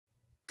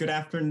Good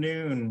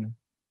afternoon.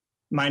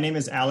 My name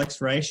is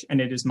Alex Reich,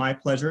 and it is my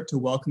pleasure to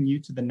welcome you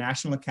to the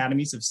National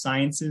Academies of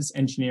Sciences,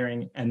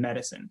 Engineering, and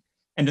Medicine,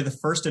 and to the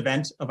first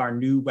event of our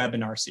new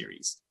webinar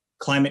series,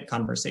 Climate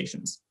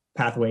Conversations,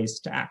 Pathways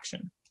to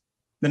Action.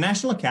 The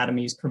National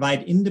Academies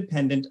provide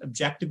independent,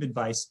 objective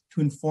advice to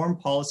inform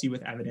policy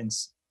with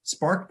evidence,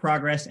 spark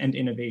progress and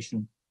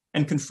innovation,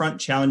 and confront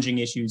challenging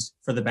issues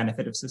for the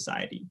benefit of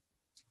society.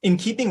 In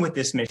keeping with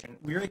this mission,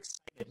 we're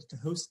excited to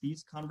host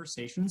these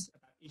conversations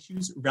about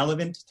issues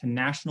relevant to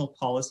national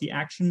policy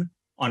action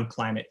on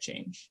climate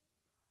change.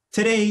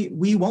 Today,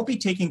 we won't be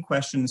taking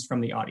questions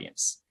from the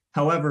audience.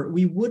 However,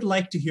 we would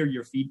like to hear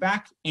your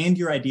feedback and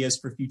your ideas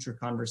for future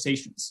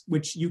conversations,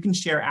 which you can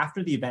share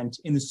after the event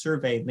in the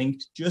survey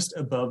linked just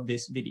above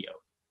this video.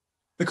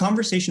 The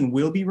conversation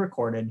will be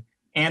recorded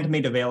and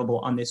made available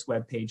on this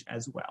webpage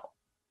as well.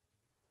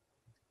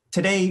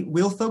 Today,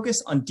 we'll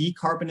focus on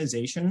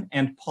decarbonization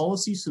and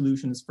policy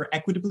solutions for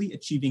equitably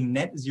achieving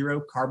net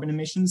zero carbon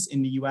emissions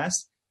in the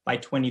US by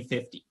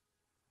 2050.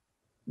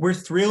 We're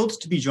thrilled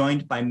to be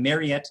joined by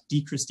Mariette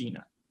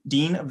DiChristina,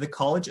 Dean of the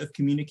College of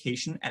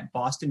Communication at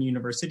Boston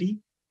University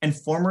and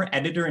former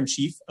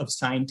Editor-in-Chief of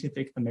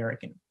Scientific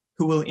American,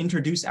 who will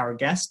introduce our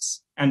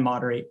guests and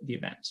moderate the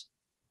event.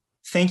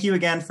 Thank you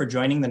again for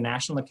joining the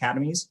National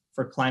Academies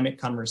for Climate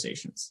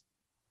Conversations.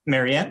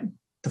 Mariette,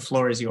 the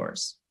floor is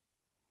yours.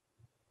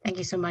 Thank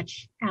you so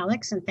much,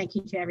 Alex, and thank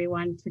you to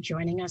everyone for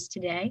joining us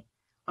today.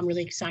 I'm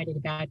really excited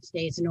about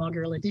today's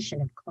inaugural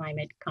edition of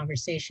Climate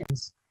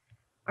Conversations.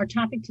 Our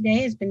topic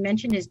today has been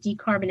mentioned as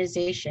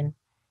decarbonization,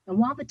 and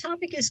while the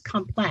topic is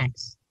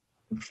complex,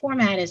 the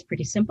format is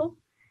pretty simple.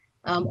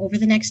 Over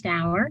the next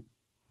hour,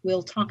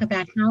 we'll talk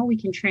about how we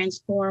can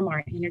transform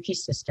our energy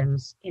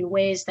systems in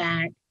ways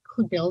that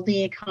could build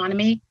the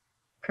economy,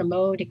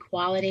 promote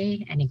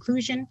equality and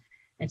inclusion,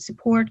 and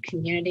support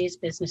communities,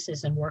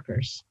 businesses, and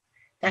workers.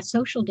 That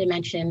social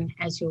dimension,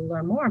 as you'll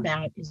learn more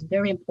about, is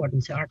very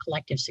important to our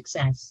collective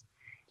success,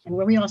 and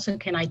where we also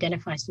can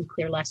identify some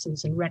clear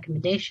lessons and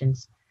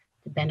recommendations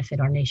to benefit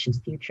our nation's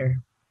future.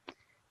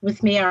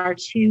 With me are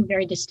two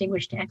very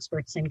distinguished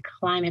experts in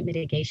climate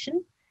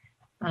mitigation.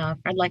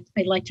 I'd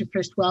like to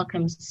first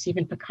welcome Steve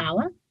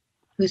Pacala,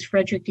 who's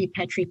Frederick V.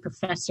 Petrie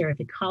Professor of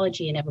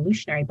Ecology and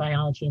Evolutionary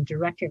Biology and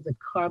Director of the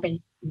Carbon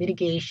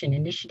Mitigation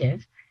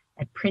Initiative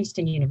at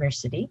Princeton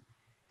University.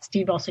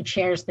 Steve also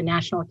chairs the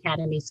National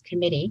Academies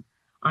Committee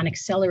on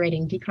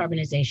Accelerating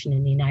Decarbonization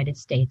in the United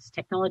States,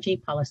 Technology,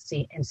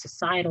 Policy, and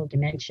Societal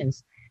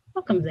Dimensions.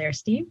 Welcome there,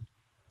 Steve.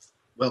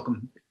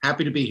 Welcome.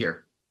 Happy to be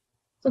here.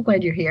 So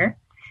glad you're here.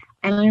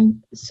 And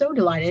I'm so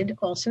delighted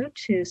also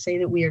to say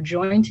that we are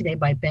joined today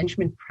by Ben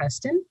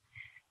Preston,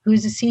 who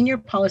is a senior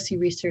policy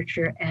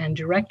researcher and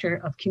director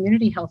of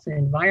community health and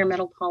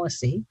environmental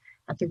policy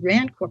at the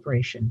RAND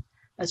Corporation,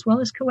 as well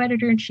as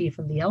co-editor-in-chief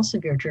of the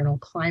Elsevier journal,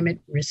 Climate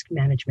Risk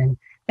Management.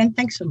 Ben,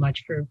 thanks so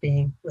much for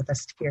being with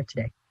us here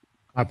today.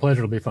 My pleasure.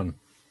 It'll be fun.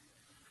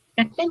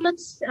 And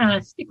let's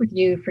stick with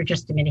you for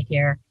just a minute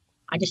here.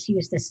 I just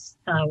used this,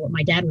 what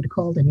my dad would have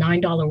called a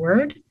 $9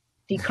 word,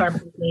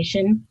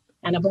 decarbonization.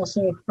 And I've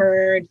also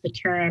heard the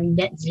term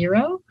net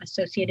zero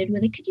associated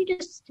with it. Could you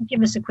just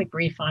give us a quick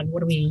brief on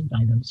what do we mean by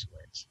those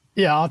words?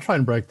 Yeah, I'll try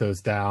and break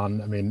those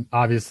down. I mean,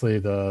 obviously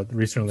the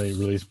recently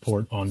released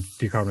report on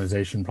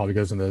decarbonization probably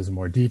goes into those in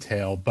more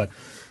detail, but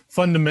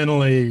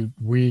fundamentally,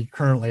 we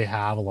currently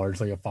have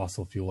largely a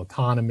fossil fuel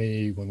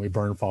economy. When we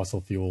burn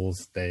fossil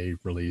fuels, they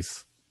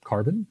release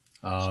carbon,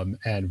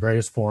 and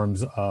various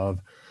forms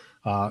of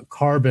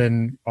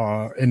carbon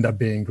end up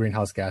being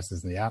greenhouse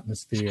gases in the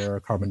atmosphere.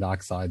 Carbon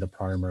dioxide, the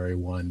primary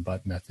one,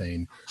 but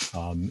methane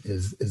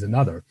is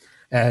another.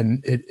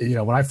 And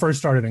when I first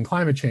started in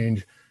climate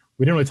change,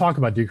 we didn't really talk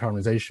about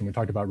decarbonization. We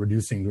talked about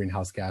reducing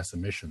greenhouse gas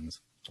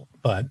emissions.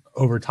 But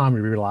over time, we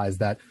realized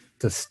that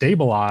to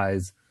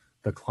stabilize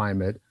the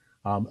climate,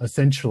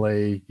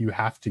 essentially, you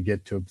have to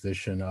get to a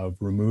position of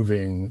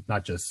removing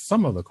not just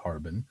some of the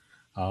carbon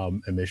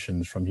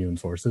emissions from human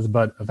sources,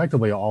 but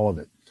effectively all of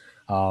it.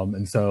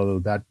 And so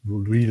that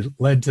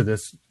led to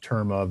this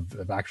term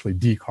of actually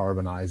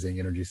decarbonizing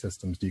energy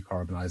systems,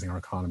 decarbonizing our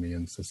economy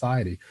and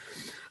society.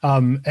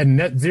 And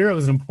net zero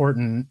is an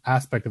important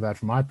aspect of that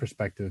from my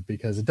perspective,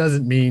 because it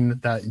doesn't mean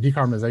that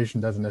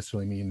decarbonization doesn't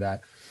necessarily mean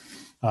that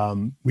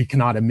we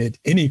cannot emit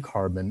any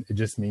carbon. It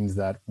just means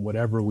that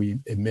whatever we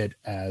emit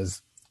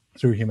as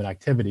through human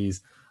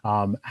activities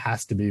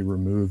has to be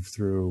removed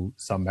through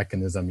some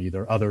mechanism,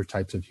 either other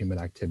types of human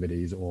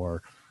activities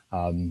or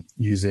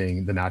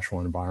using the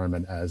natural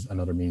environment as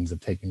another means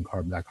of taking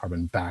that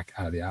carbon back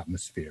out of the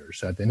atmosphere.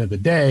 So at the end of the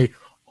day,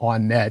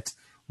 on net,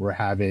 we're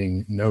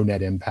having no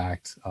net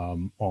impact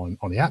on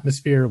the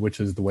atmosphere, which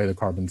is the way the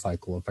carbon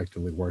cycle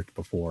effectively worked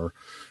before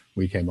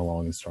we came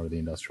along and started the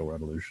Industrial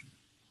Revolution.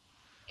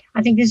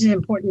 I think this is an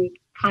important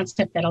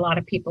concept that a lot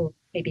of people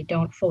maybe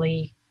don't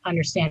fully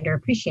understand or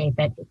appreciate,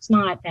 that it's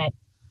not that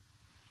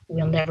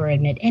we'll never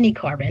emit any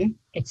carbon,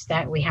 it's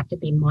that we have to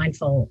be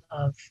mindful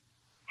of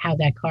how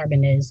that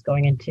carbon is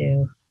going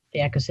into the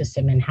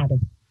ecosystem and how to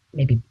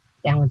maybe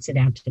balance it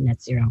out to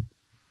net zero.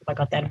 If I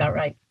got that about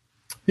right.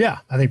 Yeah,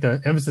 I think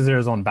the emphasis there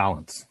is on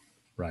balance,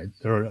 right?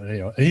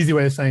 An easy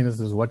way of saying this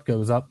is what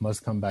goes up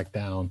must come back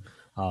down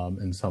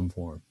in some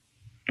form.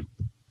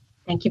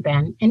 Thank you,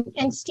 Ben.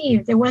 And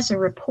Steve, there was a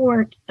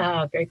report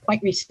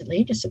quite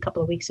recently, just a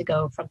couple of weeks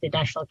ago, from the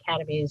National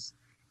Academies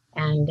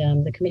and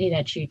the committee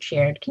that you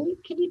chaired. Can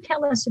you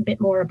tell us a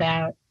bit more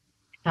about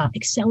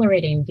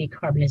accelerating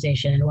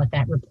decarbonization and what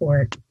that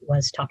report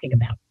was talking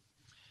about?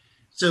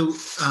 So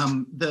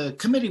the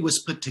committee was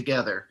put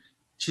together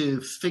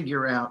to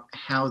figure out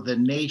how the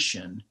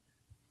nation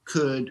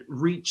could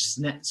reach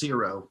net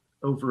zero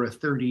over a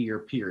 30-year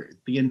period,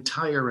 the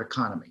entire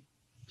economy.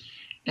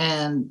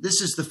 And this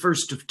is the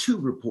first of two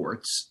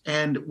reports.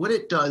 And what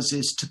it does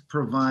is to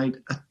provide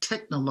a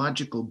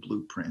technological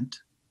blueprint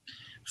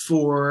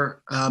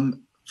for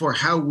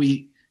how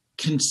we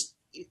can,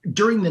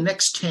 during the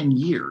next 10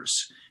 years,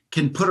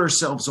 can put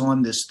ourselves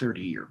on this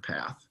 30-year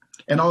path.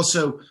 And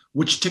also,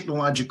 which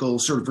technological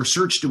sort of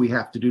research do we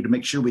have to do to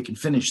make sure we can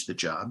finish the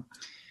job?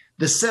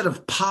 The set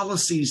of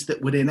policies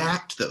that would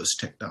enact those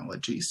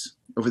technologies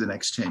over the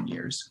next 10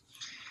 years.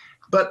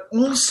 But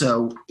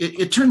also,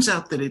 it turns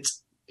out that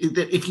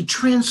that if you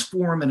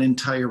transform an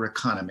entire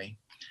economy,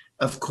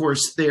 of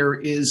course, there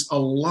is a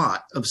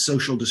lot of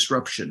social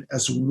disruption,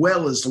 as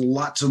well as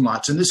lots and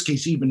lots, in this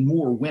case, even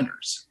more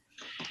winners.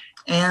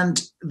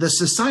 And the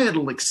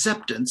societal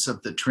acceptance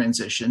of the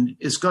transition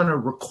is going to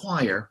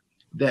require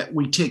that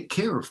we take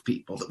care of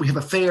people, that we have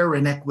a fair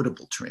and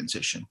equitable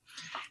transition.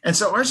 And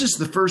so ours is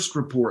the first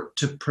report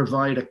to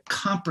provide a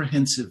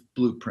comprehensive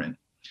blueprint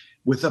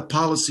with a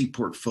policy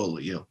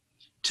portfolio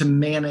to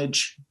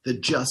manage the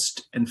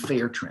just and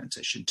fair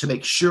transition, to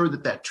make sure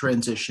that that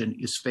transition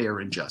is fair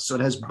and just. So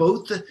it has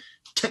both the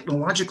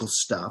technological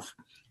stuff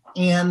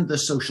and the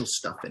social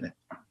stuff in it.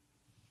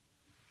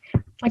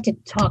 I'd like to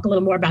talk a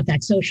little more about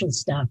that social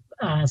stuff,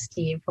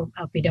 Steve,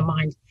 if you don't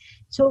mind.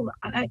 So,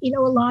 a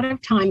lot of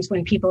times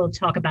when people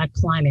talk about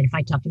climate, if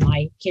I talk to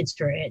my kids,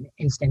 for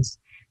instance,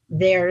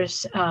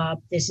 there's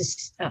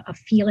this a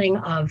feeling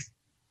of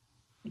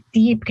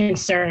deep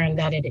concern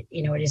that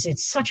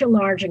it's such a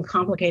large and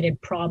complicated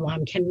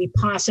problem. Can we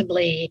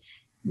possibly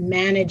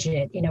manage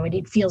it?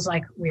 It feels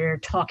like we're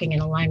talking in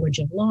a language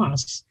of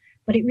loss.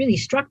 But it really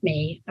struck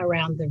me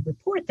around the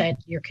report that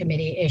your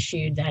committee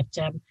issued that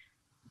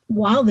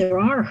while there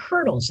are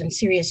hurdles and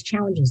serious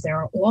challenges, there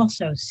are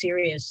also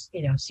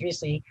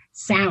seriously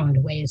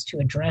sound ways to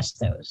address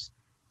those.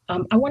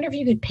 I wonder if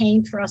you could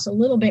paint for us a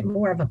little bit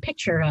more of a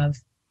picture of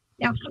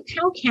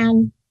how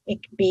can it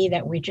be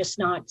that we're just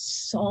not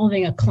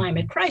solving a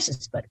climate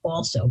crisis, but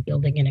also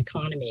building an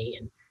economy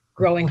and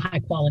growing high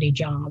quality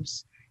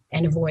jobs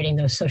and avoiding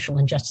those social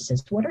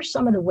injustices? What are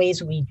some of the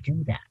ways we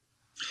do that?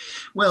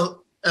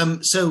 Well,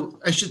 so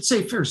I should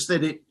say first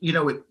that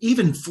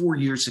even 4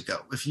 years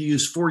ago, if you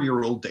use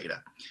 4-year-old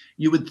data,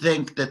 you would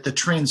think that the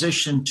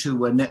transition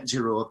to a net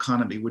zero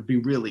economy would be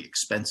really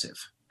expensive.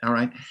 All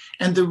right.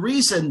 And the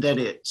reason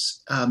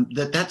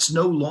that that's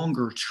no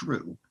longer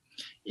true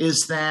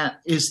is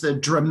the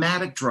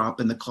dramatic drop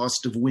in the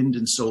cost of wind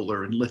and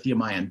solar and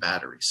lithium ion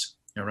batteries.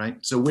 All right.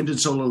 So wind and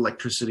solar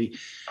electricity,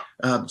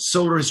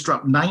 solar has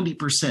dropped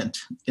 90%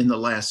 in the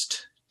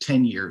last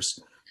 10 years.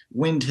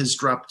 Wind has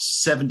dropped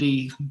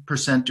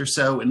 70% or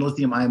so, and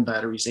lithium ion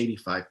batteries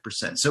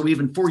 85%. So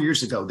even 4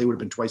 years ago, they would have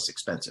been twice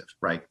expensive,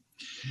 right?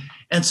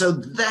 And so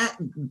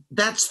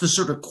that's the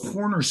sort of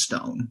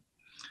cornerstone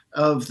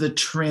of the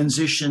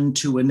transition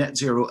to a net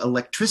zero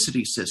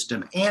electricity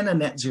system and a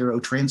net zero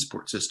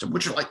transport system,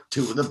 which are like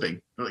two of the big,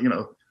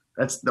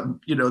 that's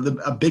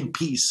a big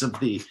piece of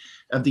the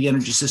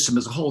energy system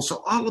as a whole.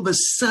 So all of a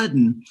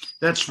sudden,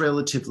 that's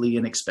relatively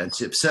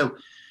inexpensive.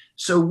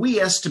 So we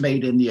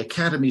estimate in the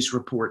Academy's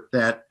report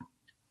that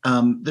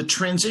the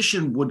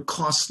transition would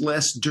cost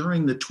less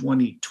during the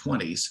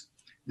 2020s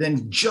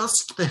than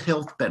just the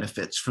health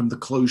benefits from the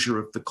closure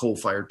of the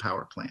coal-fired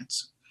power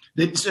plants.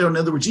 So in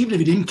other words, even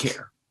if you didn't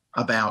care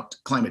about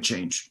climate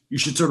change, you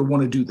should sort of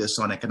want to do this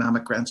on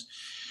economic grounds.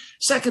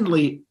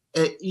 Secondly,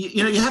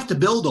 you have to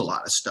build a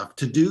lot of stuff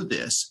to do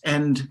this.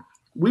 And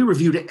we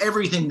reviewed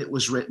everything that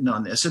was written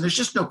on this, and there's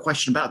just no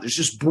question about it. There's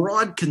just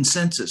broad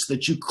consensus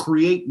that you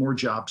create more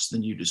jobs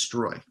than you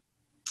destroy.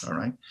 All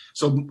right.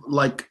 So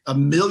like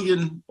 1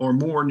 million or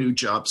more new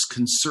jobs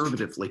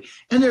conservatively,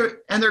 and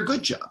they're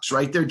good jobs,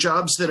 right? They're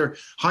jobs that are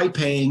high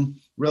paying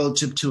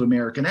relative to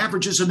American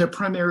averages, and they're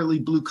primarily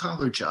blue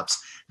collar jobs.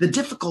 The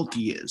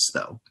difficulty is,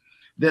 though,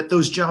 that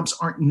those jobs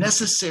aren't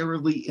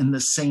necessarily in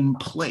the same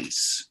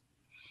place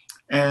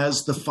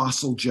as the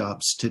fossil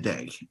jobs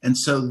today. And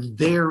so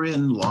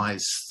therein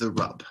lies the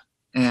rub.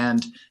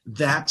 And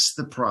that's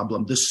the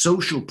problem, the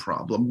social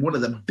problem, one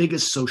of the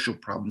biggest social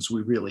problems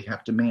we really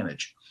have to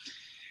manage.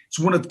 It's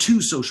one of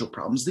two social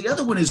problems. The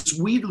other one is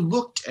we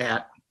looked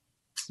at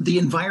the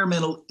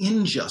environmental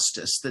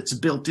injustice that's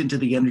built into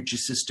the energy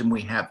system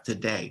we have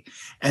today.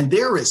 And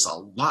there is a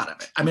lot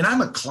of it. I mean,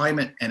 I'm a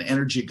climate and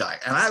energy guy,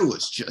 and I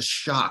was just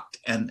shocked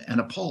and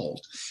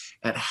appalled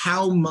at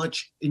how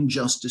much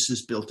injustice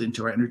is built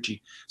into our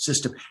energy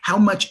system, how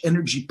much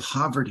energy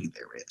poverty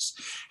there is,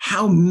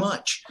 how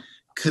much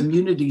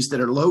communities that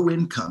are low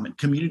income and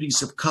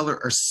communities of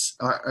color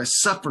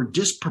suffer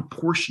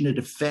disproportionate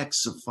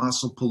effects of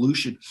fossil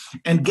pollution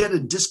and get a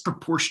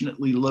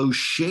disproportionately low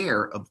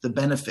share of the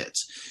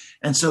benefits.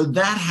 And so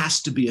that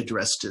has to be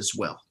addressed as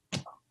well.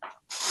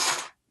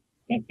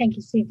 Thank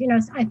you, Steve.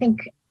 I think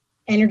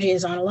energy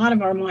is on a lot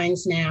of our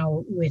minds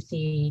now with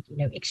the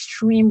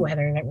extreme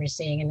weather that we're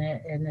seeing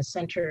in the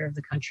center of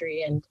the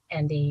country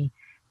and the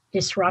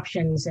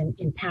disruptions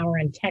in power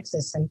in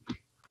Texas. And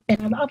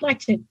I'd like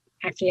to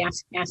actually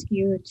ask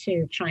you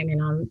to chime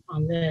in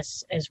on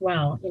this as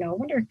well. I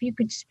wonder if you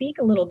could speak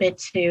a little bit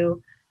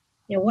to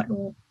what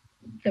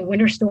the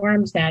winter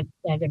storms that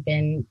have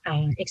been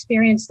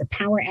experienced, the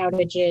power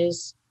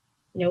outages.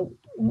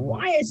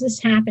 Why is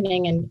this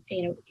happening? And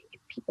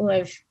people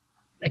have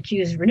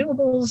accused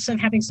renewables of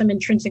having some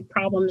intrinsic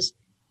problems.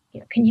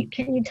 Can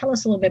you tell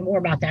us a little bit more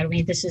about that? I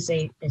mean, this is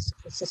a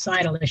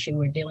societal issue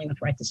we're dealing with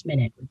right this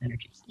minute with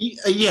energy.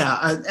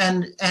 Yeah,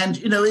 and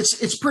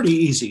it's pretty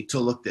easy to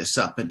look this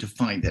up and to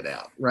find it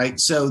out, right?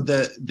 So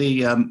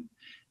the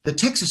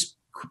Texas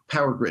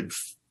power grid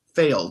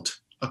failed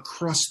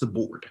across the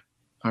board.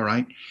 All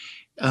right,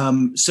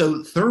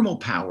 so thermal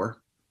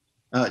power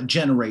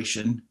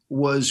generation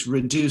was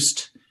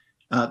reduced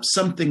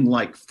something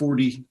like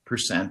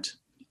 40%,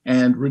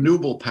 and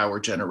renewable power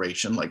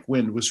generation, like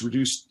wind, was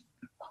reduced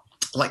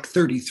like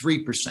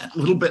 33%, a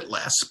little bit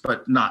less,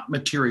 but not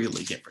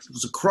materially different. It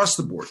was across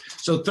the board.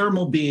 So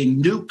thermal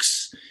being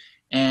nukes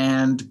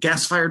and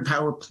gas-fired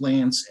power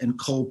plants and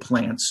coal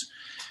plants,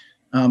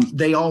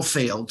 they all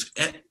failed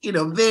at,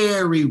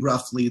 very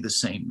roughly the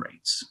same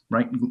rates,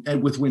 right,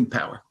 and with wind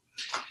power.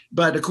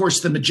 But of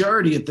course, the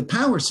majority of the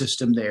power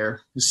system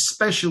there,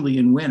 especially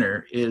in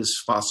winter,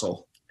 is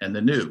fossil and the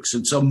nukes.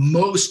 And so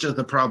most of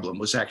the problem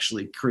was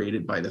actually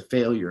created by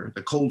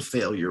the cold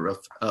failure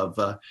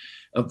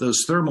of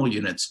those thermal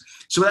units.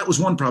 So that was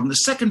one problem. The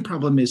second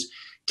problem is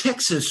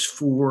Texas,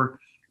 for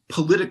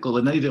political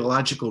and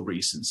ideological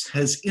reasons,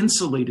 has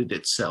insulated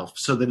itself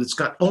so that it's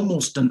got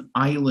almost an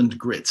island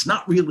grid. It's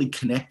not really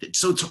connected.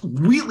 So it's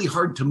really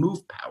hard to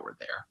move power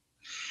there.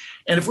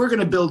 And if we're going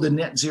to build a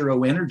net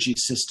zero energy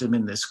system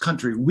in this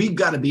country, we've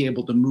got to be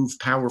able to move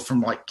power from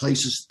like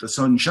places the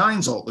sun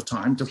shines all the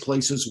time to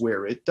places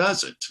where it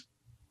doesn't.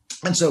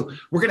 And so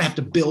we're going to have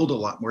to build a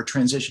lot more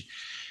transmission,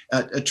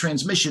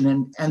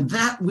 and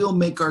that will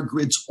make our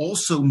grids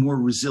also more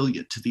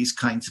resilient to these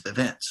kinds of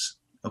events.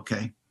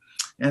 Okay.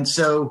 And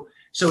so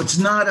it's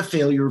not a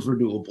failure of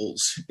renewables.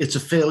 It's a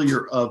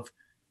failure of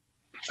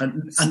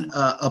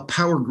a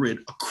power grid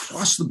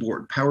across the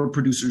board. Power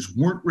producers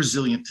weren't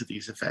resilient to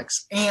these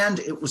effects, and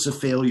it was a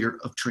failure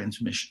of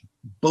transmission.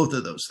 Both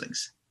of those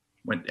things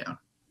went down.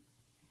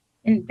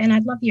 And Ben,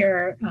 I'd love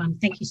your,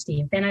 thank you,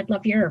 Steve. Ben, I'd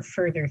love your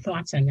further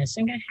thoughts on this.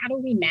 And how do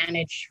we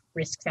manage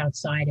risks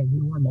outside of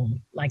normal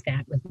like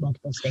that with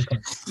multiple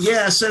stakeholders?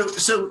 Yeah,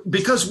 so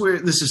because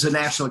this is a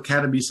National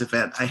Academies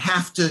event, I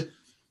have to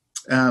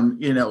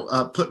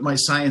put my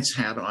science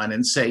hat on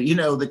and say,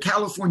 the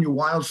California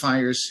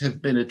wildfires have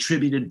been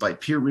attributed by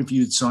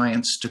peer-reviewed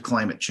science to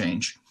climate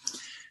change.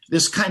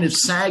 This kind of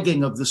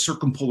sagging of the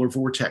circumpolar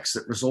vortex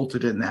that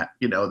resulted in that,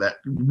 that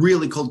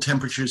really cold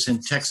temperatures in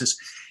Texas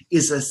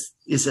is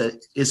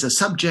a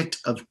subject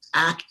of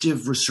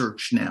active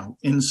research now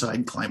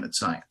inside climate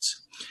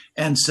science.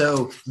 And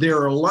so there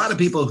are a lot of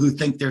people who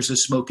think there's a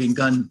smoking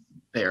gun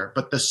there,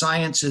 but the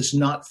science is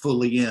not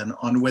fully in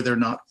on whether or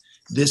not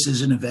this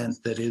is an event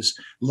that is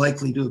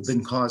likely to have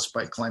been caused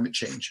by climate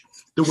change,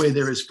 the way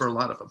there is for a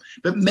lot of them.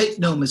 But make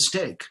no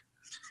mistake,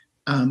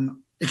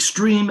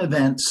 extreme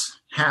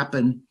events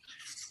happen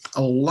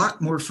a lot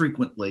more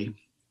frequently,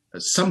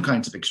 some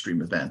kinds of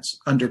extreme events,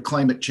 under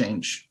climate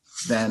change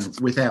than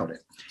without it.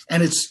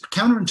 And it's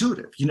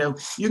counterintuitive.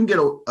 You can get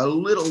a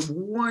little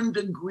 1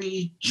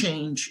 degree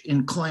change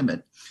in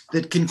climate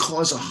that can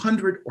cause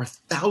 100 or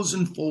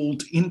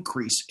 1,000-fold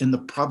increase in the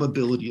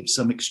probability of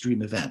some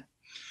extreme event.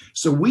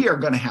 So we are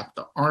going to have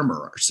to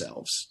armor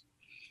ourselves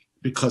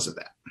because of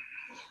that.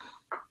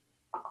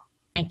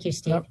 Thank you,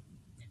 Steve.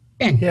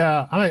 Ben.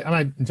 Yeah, I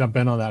might jump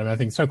in on that. I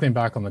think circling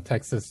back on the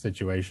Texas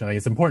situation, I think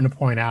it's important to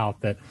point out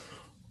that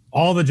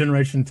all the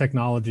generation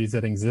technologies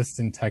that exist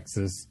in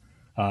Texas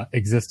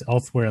exist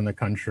elsewhere in the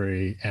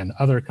country and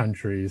other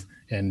countries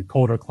in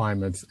colder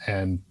climates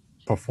and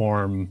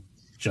perform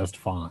just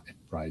fine,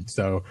 right?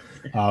 So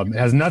it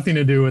has nothing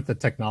to do with the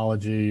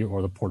technology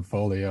or the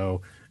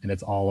portfolio. And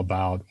it's all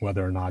about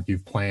whether or not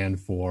you've planned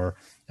for,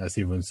 as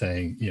Steve was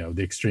saying,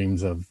 the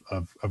extremes of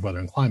weather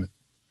and climate.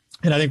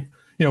 And I think,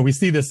 we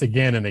see this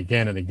again and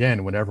again and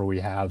again whenever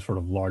we have sort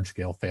of large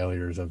scale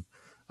failures of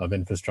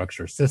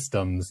infrastructure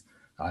systems.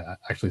 I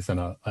actually sent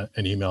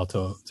an email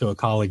to a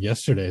colleague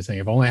yesterday saying,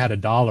 if I only had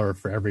 $1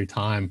 for every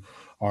time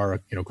our,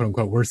 quote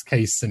unquote, worst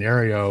case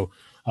scenario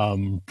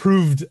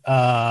proved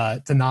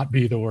to not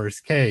be the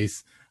worst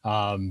case,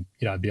 I'd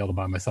be able to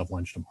buy myself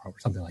lunch tomorrow or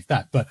something like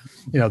that. But,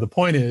 the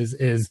point is,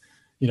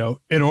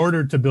 in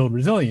order to build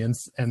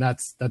resilience, and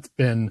that's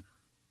been,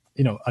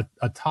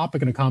 a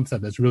topic and a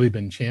concept that's really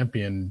been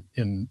championed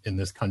in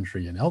this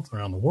country and else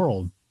around the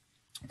world,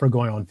 for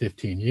going on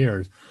 15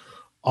 years.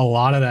 A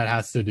lot of that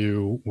has to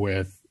do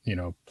with,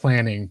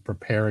 planning,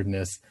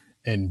 preparedness,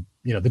 and,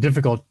 the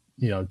difficult,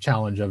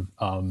 challenge of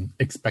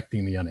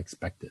expecting the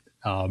unexpected.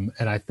 And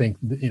I think,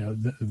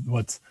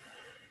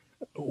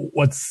 what's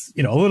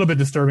a little bit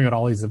disturbing at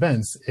all these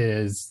events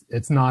is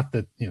it's not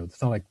that,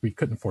 it's not like we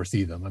couldn't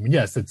foresee them. I mean,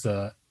 yes, it's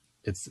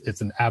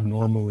an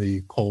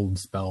abnormally cold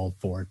spell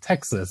for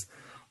Texas,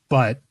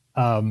 but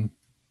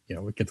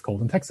it gets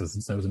cold in Texas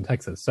and snows in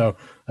Texas. So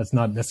that's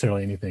not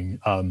necessarily anything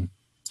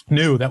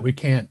new that we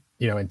can't,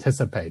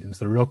 anticipate. And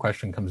so the real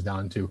question comes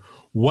down to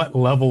what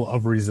level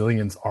of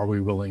resilience are we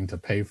willing to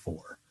pay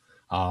for?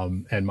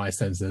 And my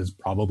sense is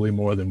probably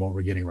more than what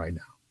we're getting right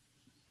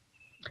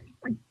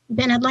now.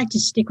 Ben, I'd like to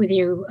stick with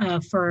you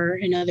for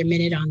another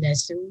minute on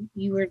this.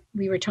 We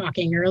were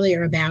talking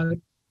earlier about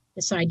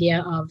this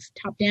idea of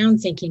top-down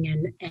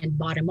thinking and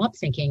bottom-up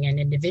thinking and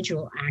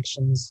individual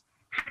actions.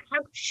 How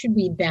should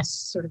we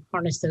best sort of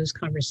harness those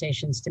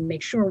conversations to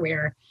make sure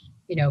we're,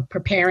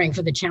 preparing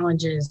for the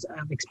challenges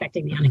of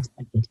expecting the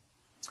unexpected?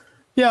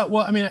 Yeah,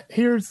 well, I mean,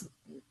 here's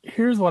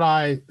what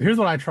I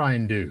try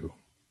and do,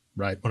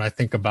 right? When I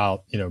think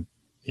about,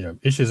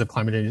 issues of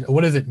climate change,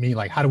 what does it mean?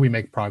 Like, how do we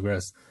make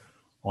progress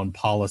on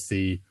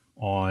policy,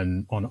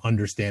 on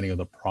understanding of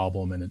the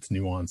problem and its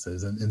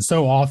nuances? And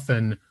so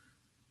often,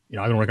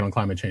 I've been working on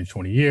climate change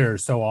 20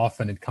 years. So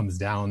often it comes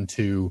down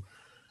to,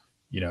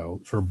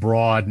 sort of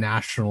broad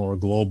national or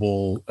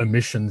global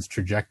emissions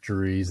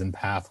trajectories and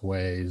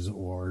pathways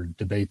or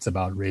debates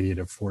about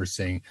radiative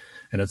forcing.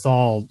 And it's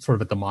all sort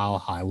of at the mile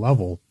high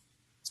level.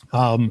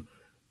 And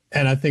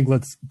I think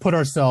let's put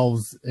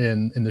ourselves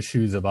in the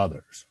shoes of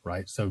others,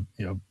 right? So,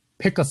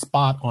 pick a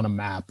spot on a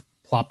map,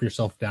 plop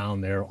yourself down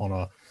there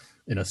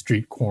in a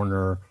street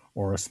corner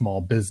or a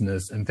small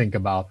business and think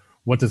about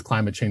what does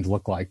climate change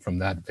look like from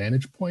that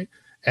vantage point,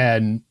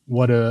 and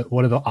what are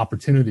the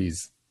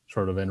opportunities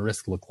sort of and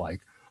risk look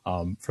like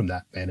from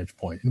that vantage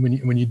point. And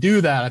when you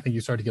do that, I think you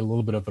start to get a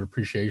little bit of an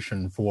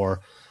appreciation for,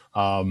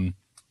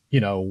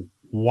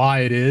 why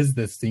it is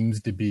this seems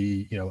to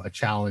be, a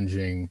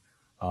challenging,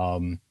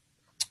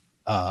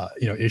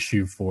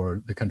 issue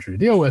for the country to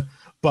deal with.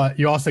 But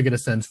you also get a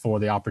sense for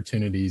the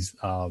opportunities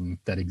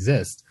that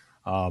exist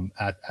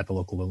at the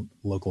local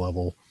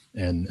level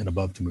and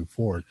above to move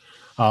forward.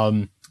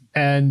 And,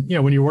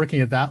 when you're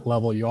working at that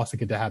level, you also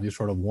get to have these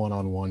sort of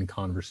one-on-one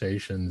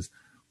conversations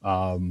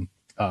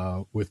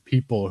with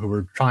people who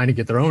are trying to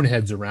get their own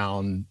heads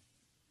around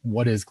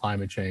what is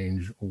climate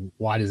change,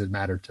 why does it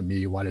matter to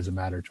me, why does it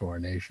matter to our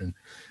nation,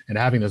 and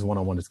having those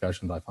one-on-one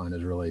discussions I find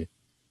is really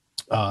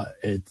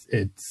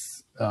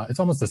it's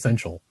almost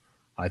essential,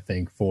 I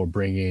think, for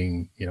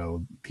bringing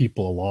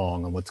people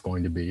along on what's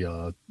going to be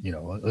a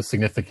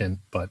significant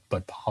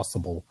but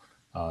possible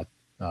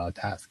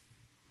task.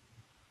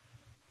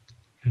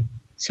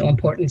 So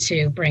important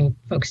to bring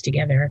folks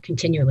together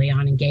continually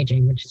on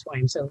engaging, which is why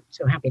I'm so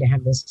happy to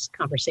have this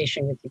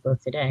conversation with you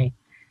both today.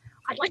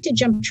 I'd like to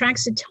jump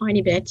tracks a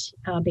tiny bit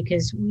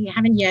because we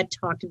haven't yet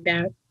talked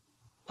about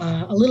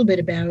a little bit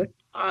about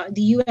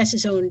the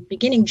U.S.'s own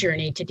beginning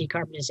journey to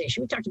decarbonization.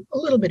 We talked a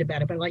little bit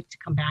about it, but I'd like to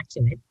come back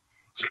to it.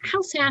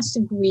 How fast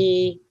have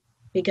we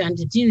begun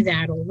to do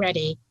that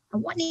already?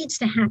 And what needs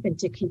to happen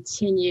to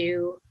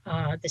continue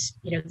this?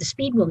 The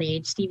speed we'll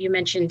need. Steve, you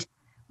mentioned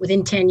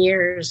within 10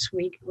 years,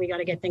 we got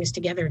to get things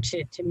together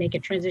to make a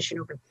transition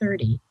over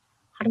 30.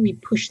 How do we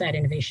push that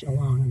innovation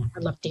along?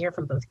 I'd love to hear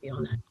from both of you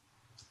on that.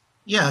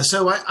 Yeah,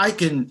 so I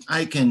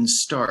can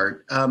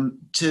start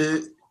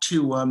to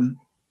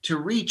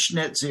reach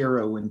net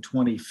zero in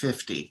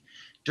 2050.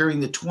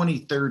 During the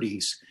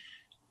 2030s,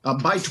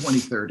 by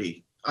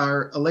 2030,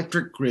 our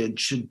electric grid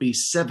should be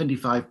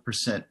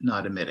 75%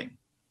 not emitting,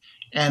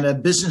 and a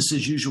business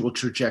as usual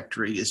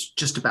trajectory is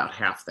just about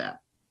half that,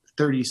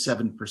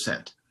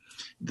 37%.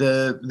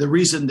 The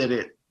reason that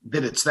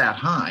it's that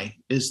high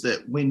is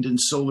that wind and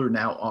solar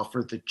now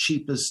offer the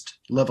cheapest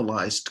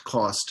levelized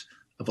cost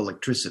of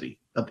electricity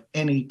of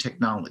any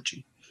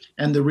technology.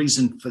 And the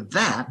reason for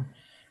that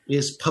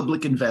is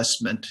public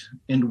investment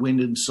in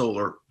wind and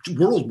solar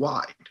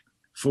worldwide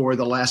for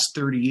the last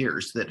 30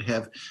 years that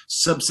have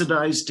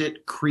subsidized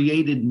it,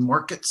 created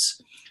markets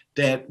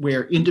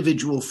where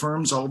individual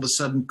firms all of a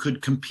sudden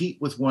could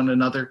compete with one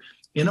another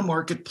in a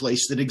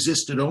marketplace that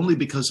existed only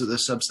because of the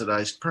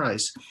subsidized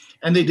price.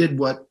 And they did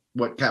what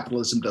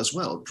capitalism does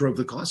well, drove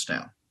the cost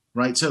down,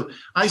 right? So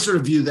I sort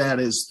of view that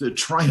as the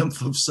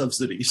triumph of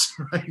subsidies,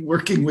 right?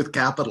 Working with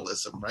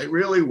capitalism, right?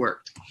 Really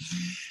worked.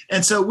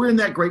 And so we're in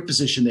that great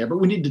position there, but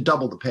we need to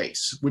double the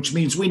pace, which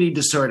means we need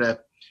to sort of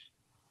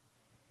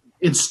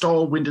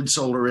install wind and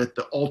solar at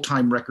the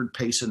all-time record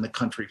pace in the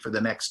country for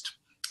the next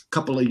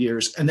couple of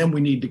years. And then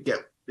we need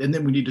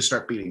to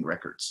start beating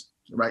records.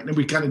 Right, and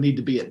we kind of need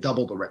to be at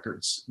double the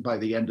records by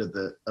the end of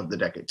the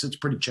decade. So it's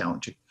pretty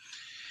challenging.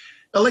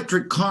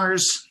 Electric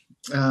cars,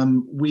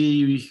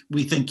 we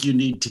think you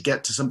need to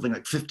get to something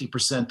like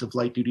 50% of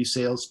light duty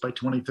sales by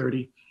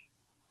 2030.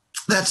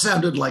 That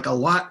sounded like a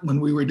lot when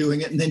we were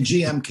doing it, and then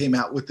GM came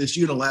out with this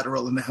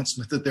unilateral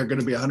announcement that they're going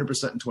to be 100% in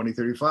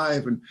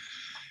 2035, and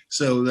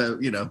So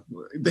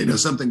they know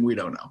something we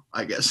don't know,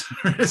 I guess.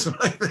 That's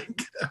what I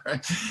think. All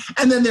right.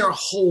 And then there are a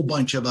whole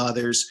bunch of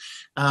others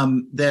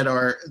that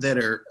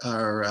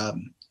are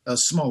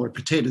smaller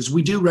potatoes.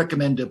 We do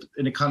recommend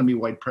an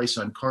economy-wide price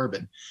on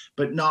carbon,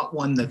 but not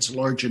one that's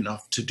large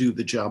enough to do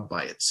the job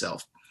by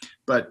itself.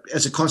 But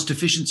as a cost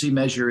efficiency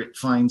measure, it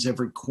finds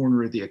every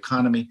corner of the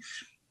economy.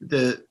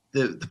 The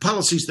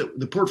policies that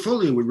the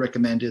portfolio would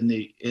recommend in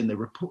the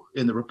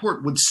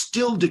report would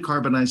still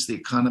decarbonize the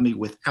economy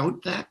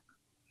without that,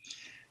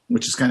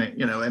 which is kind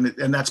of,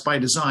 and that's by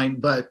design,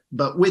 but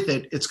with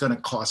it, it's going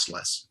to cost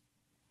less.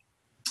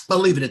 I'll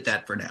leave it at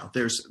that for now.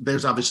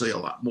 There's obviously a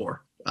lot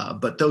more,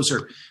 but those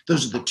are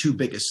the two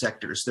biggest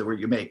sectors where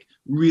you make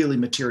really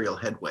material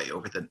headway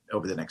over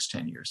the next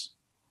 10 years.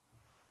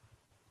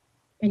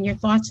 And your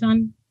thoughts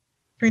on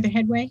further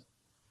headway?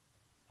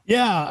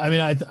 Yeah, I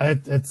mean, I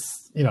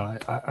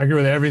agree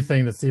with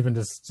everything that Stephen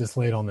just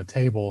laid on the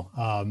table.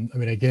 I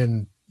mean,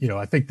 again,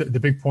 I think the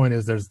big point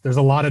is there's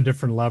a lot of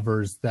different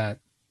levers that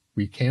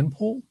we can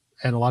pull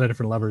and a lot of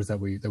different levers that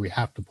we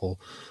have to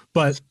pull,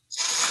 but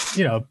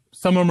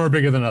some of them are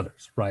bigger than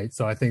others, right?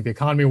 So I think the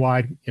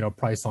economy-wide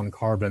price on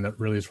carbon that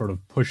really sort of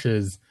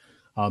pushes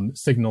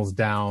signals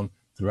down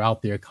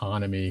throughout the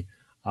economy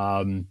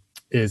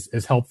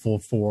is helpful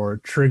for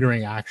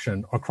triggering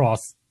action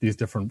across these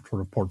different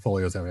sort of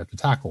portfolios that we have to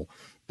tackle: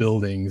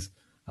 buildings,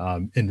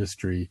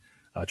 industry,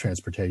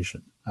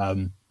 transportation.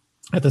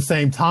 At the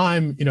same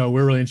time,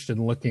 we're really interested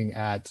in looking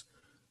at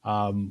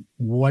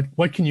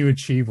what can you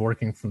achieve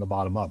working from the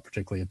bottom up,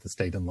 particularly at the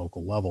state and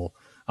local level.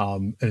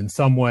 And in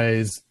some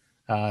ways,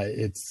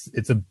 it's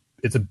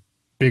a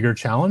bigger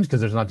challenge because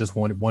there's not just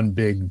one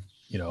big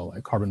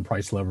a carbon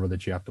price lever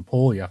that you have to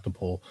pull. You have to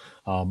pull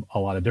a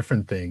lot of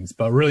different things,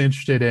 but really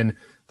interested in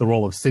the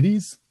role of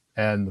cities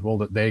and the role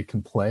that they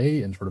can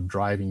play in sort of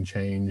driving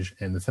change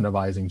and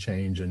incentivizing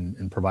change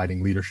and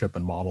providing leadership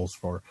and models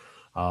for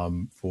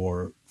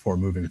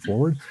moving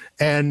forward.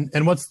 And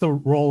what's the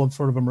role of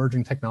sort of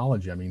emerging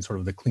technology? I mean, sort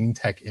of the clean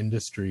tech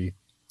industry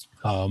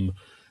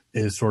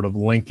is sort of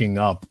linking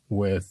up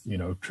with,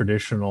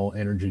 traditional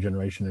energy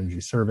generation,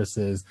 energy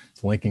services.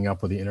 It's linking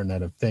up with the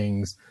Internet of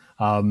Things.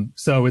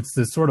 So it's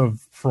this sort of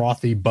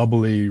frothy,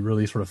 bubbly,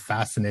 really sort of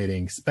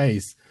fascinating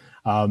space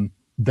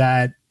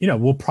that,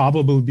 will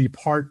probably be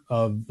part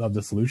of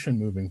the solution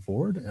moving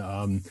forward.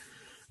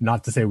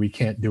 Not to say we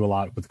can't do a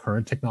lot with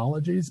current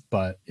technologies,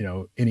 but,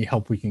 any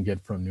help we can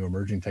get from new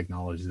emerging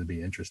technologies would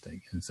be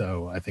interesting. And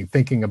so I think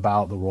thinking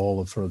about the role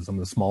of sort of some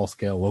of the small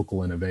scale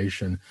local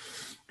innovation,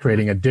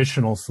 creating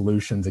additional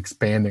solutions,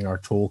 expanding our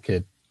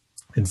toolkit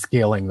and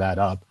scaling that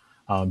up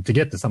to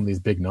get to some of these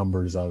big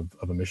numbers of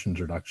emissions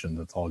reduction,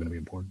 that's all going to be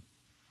important.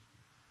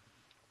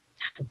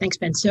 Thanks,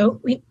 Ben. So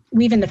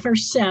we've in the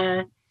first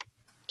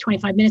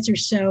 25 minutes or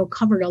so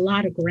covered a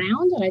lot of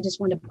ground, and I just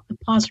want to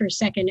pause for a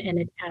second.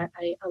 And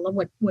I love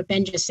what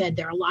Ben just said.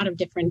 There are a lot of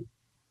different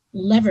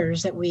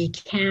levers that we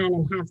can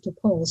and have to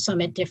pull, some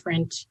at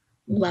different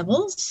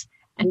levels,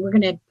 and we're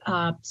going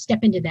to step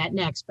into that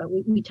next. But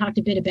we talked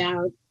a bit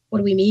about what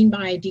do we mean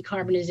by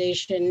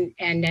decarbonization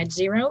and net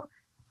zero.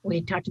 We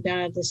talked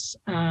about this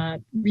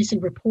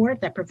recent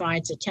report that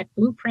provides a tech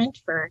blueprint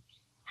for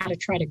how to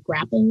try to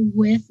grapple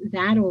with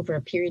that over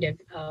a period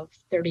of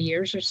 30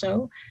 years or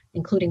so,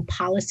 including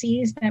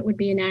policies that would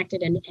be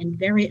enacted and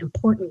very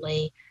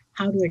importantly,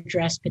 how to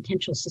address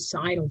potential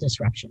societal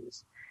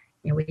disruptions.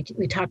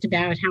 We talked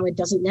about how it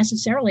doesn't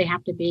necessarily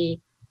have to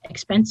be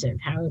expensive,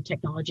 how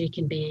technology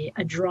can be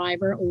a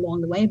driver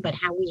along the way, but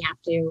how we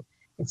have to,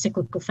 in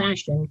cyclical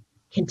fashion,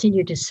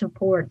 continue to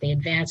support the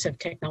advance of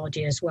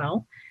technology as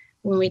well.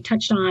 When we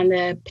touched on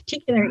the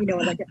particular,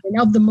 like an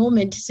of the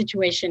moment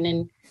situation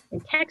in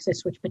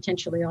Texas, which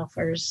potentially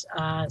offers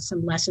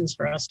some lessons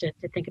for us to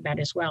think about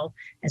as well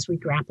as we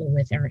grapple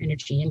with our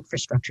energy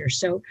infrastructure.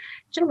 So,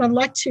 gentlemen, I'd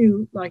like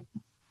to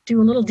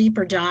do a little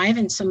deeper dive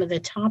in some of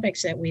the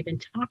topics that we've been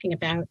talking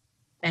about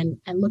and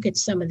look at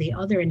some of the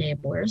other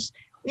enablers.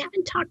 We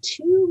haven't talked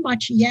too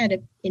much yet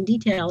in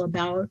detail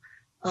about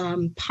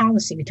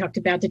policy. We talked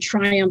about the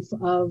triumph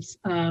of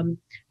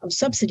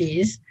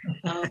subsidies,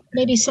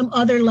 maybe some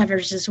other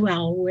levers as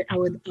well. I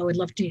would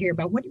love to hear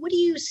about what do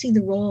you see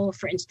the role,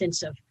 for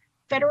instance, of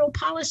federal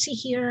policy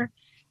here,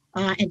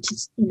 and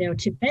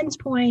to Ben's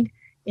point,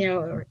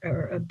 or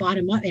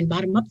bottom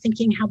up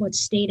thinking. How about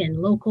state and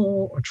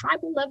local or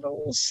tribal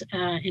levels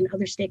and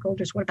other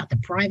stakeholders? What about the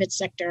private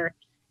sector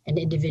and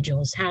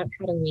individuals? How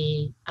do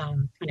we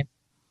kind of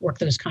work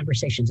those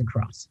conversations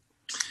across?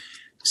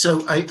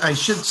 So I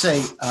should say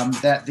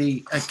that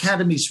the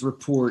Academy's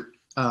report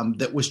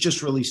that was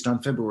just released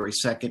on February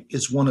 2nd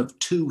is one of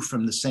two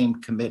from the same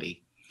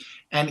committee.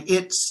 And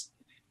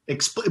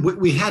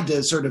we had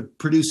to sort of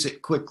produce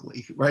it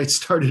quickly, right? It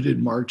started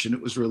in March and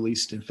it was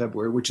released in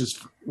February, which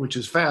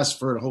is fast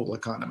for a whole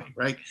economy,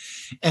 right?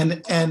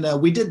 And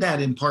we did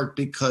that in part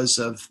because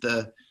of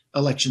the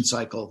election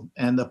cycle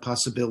and the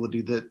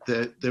possibility that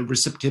the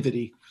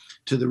receptivity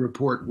to the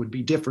report would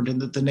be different,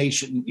 and that the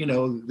nation,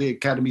 the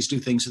academies do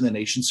things in the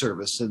nation's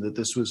service, and that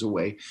this was a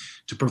way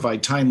to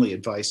provide timely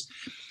advice.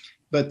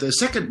 But the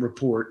second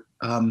report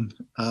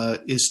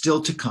is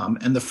still to come.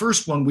 And the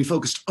first one, we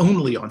focused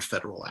only on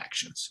federal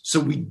actions. So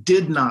we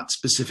did not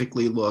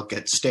specifically look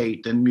at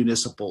state and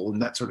municipal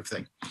and that sort of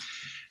thing,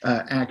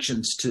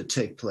 actions to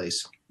take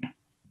place.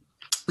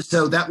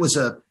 So that was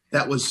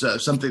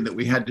something that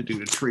we had to do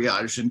to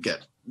triage and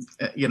get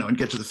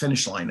to the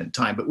finish line in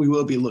time, but we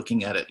will be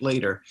looking at it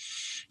later.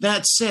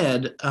 That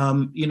said,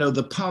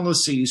 the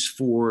policies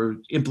for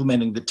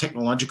implementing the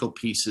technological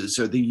pieces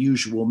are the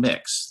usual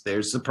mix.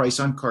 There's the price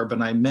on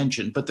carbon I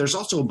mentioned, but there's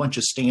also a bunch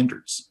of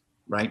standards,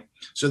 right?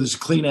 So there's a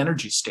clean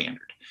energy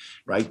standard,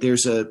 right?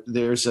 There's a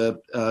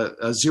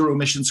zero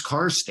emissions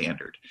car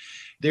standard.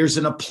 There's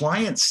an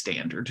appliance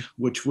standard,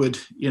 which would,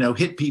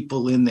 hit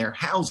people in their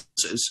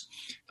houses,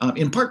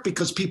 in part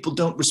because people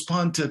don't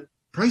respond to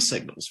price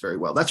signals very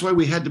well. That's why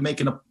we had to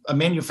make a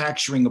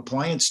manufacturing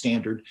appliance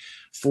standard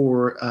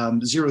for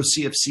zero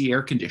CFC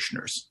air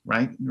conditioners,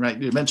 right?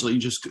 Eventually, you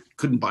just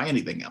couldn't buy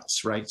anything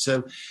else, right?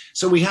 So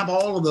we have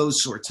all of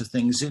those sorts of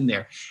things in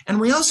there. And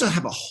we also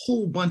have a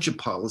whole bunch of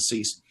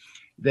policies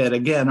that,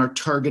 again, are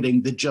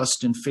targeting the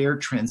just and fair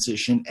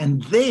transition.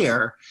 And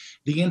there,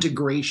 the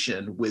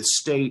integration with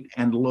state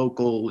and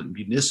local and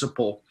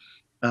municipal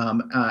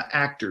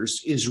actors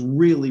is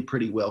really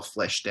pretty well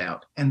fleshed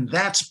out. And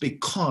that's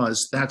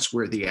because that's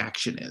where the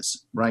action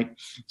is, right?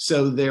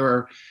 So there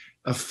are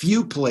a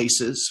few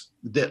places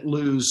that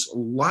lose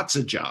lots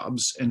of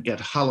jobs and get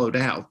hollowed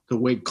out the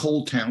way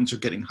coal towns are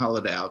getting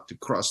hollowed out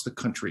across the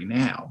country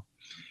now.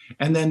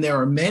 And then there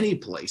are many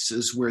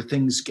places where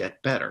things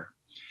get better.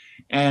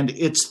 And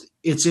it's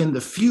in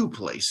the few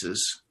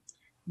places,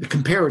 the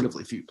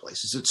comparatively few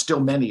places, it's still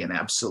many in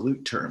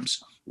absolute terms,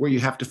 where you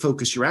have to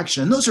focus your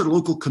action. And those are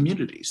local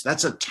communities.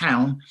 That's a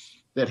town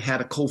that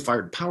had a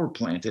coal-fired power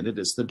plant in it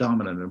as the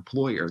dominant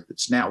employer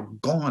that's now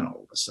gone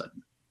all of a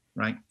sudden,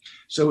 right?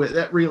 So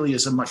that really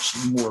is a much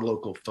more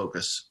local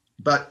focus,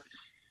 but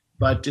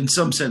in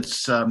some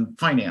sense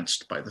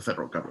financed by the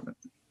federal government.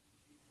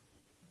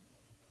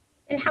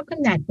 And how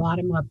come that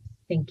bottom-up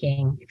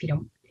thinking, if you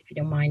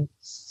don't mind?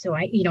 So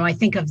I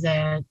think of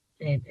the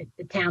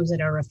towns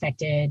that are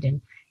affected,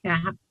 and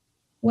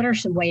what are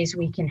some ways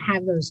we can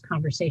have those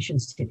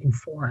conversations to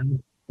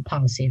inform the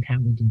policy of how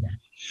we do that?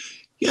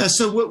 Yeah,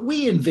 so what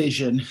we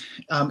envision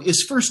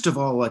is, first of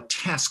all, a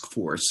task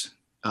force,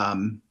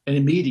 an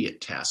immediate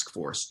task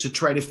force, to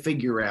try to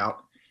figure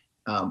out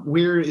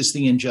where is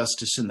the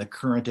injustice in the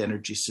current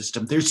energy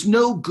system. There's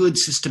no good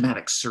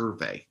systematic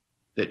survey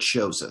that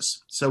shows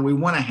us. So we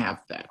want to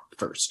have that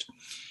first.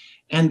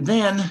 And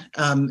then,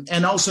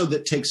 and also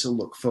that takes a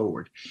look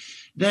forward.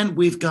 Then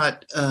we've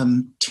got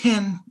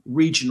 10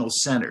 regional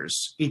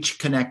centers, each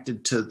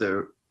connected to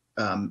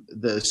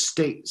the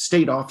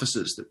state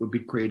offices that would be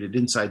created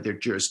inside their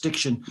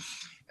jurisdiction.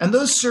 And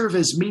those serve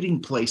as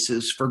meeting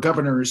places for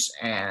governors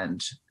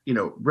and,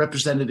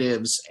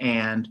 representatives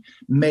and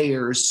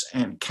mayors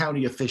and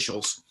county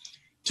officials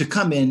to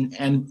come in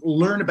and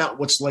learn about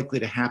what's likely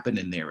to happen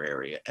in their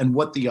area and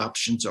what the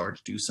options are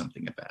to do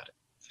something about it.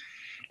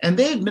 And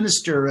they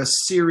administer a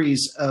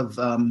series of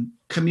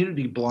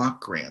community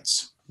block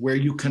grants where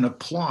you can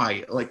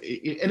apply, like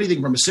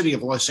anything from a city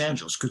of Los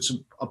Angeles could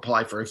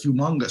apply for a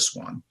humongous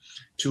one,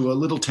 to a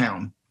little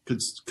town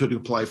could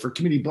apply for a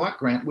community block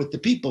grant with the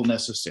people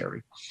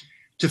necessary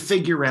to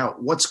figure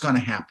out what's going to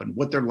happen,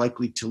 what they're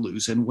likely to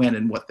lose, and when,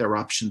 and what their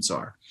options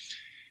are.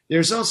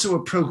 There's also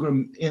a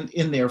program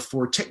in there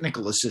for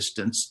technical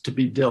assistance to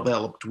be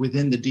developed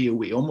within the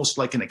DOE, almost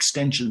like an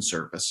extension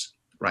service,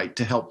 right,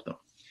 to help them.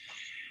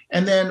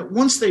 And then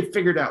once they've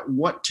figured out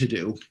what to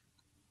do,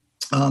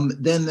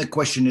 then the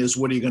question is,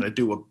 what are you going to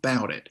do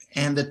about it?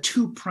 And the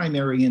two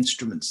primary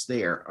instruments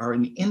there are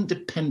an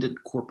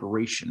independent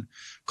corporation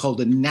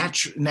called a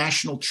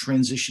National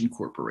Transition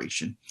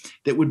Corporation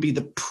that would be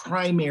the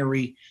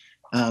primary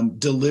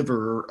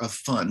deliverer of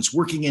funds,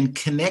 working in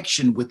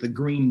connection with the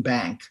Green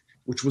Bank,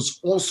 which was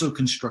also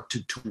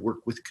constructed to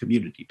work with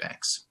community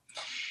banks.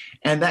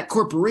 And that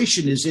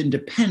corporation is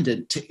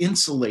independent to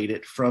insulate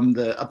it from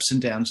the ups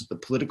and downs of the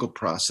political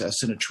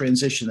process in a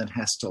transition that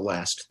has to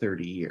last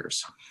 30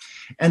 years.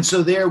 And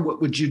so there,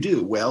 what would you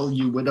do? Well,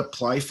 you would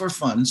apply for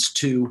funds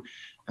to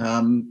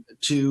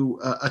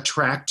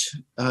attract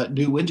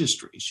new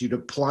industries. You'd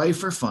apply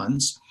for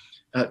funds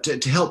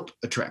to help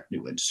attract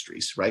new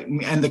industries, right?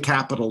 And the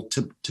capital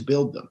to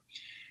build them.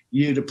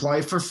 You'd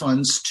apply for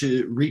funds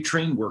to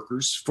retrain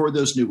workers for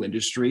those new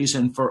industries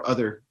and for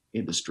other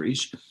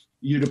industries.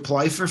 You'd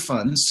apply for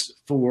funds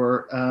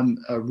for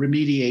a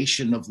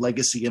remediation of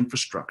legacy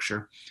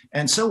infrastructure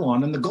and so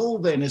on. And the goal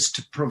then is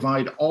to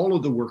provide all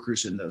of the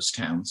workers in those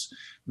towns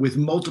with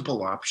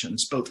multiple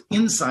options, both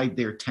inside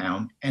their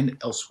town and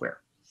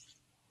elsewhere,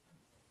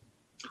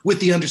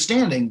 with the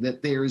understanding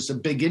that there is a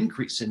big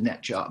increase in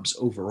net jobs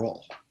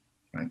overall,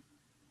 right?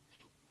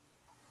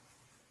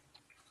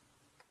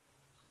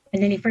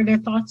 And any further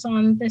thoughts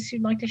on this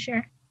you'd like to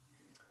share?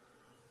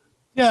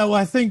 Yeah, well,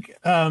 I think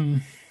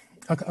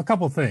a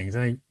couple of things.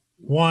 I think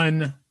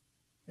one,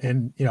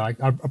 And, I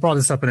brought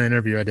this up in an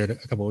interview I did a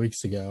couple of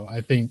weeks ago.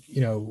 I think,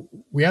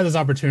 we have this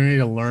opportunity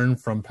to learn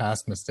from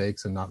past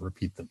mistakes and not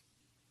repeat them,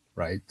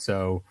 right?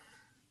 So,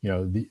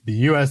 the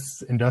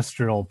U.S.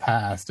 industrial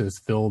past is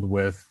filled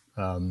with,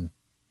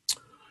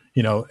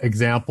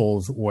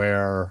 examples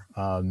where,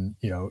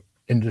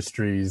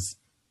 industries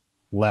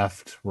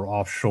left, were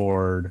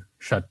offshored,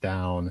 shut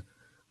down,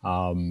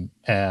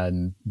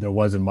 and there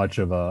wasn't much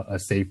of a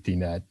safety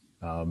net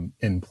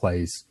in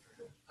place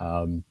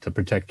to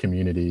protect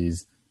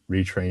communities,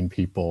 retrain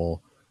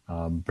people,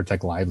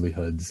 protect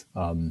livelihoods,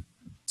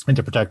 and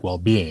to protect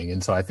well-being.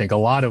 And so I think a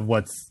lot of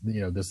what's,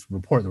 this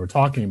report that we're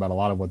talking about, a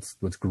lot of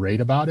what's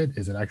great about it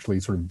is it actually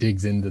sort of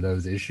digs into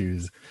those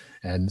issues.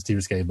 And Steve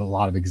just gave a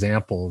lot of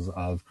examples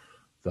of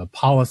the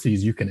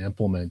policies you can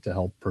implement to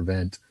help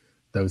prevent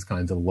those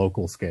kinds of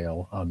local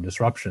scale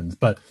disruptions.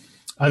 But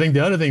I think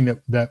the other thing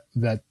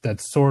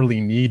that's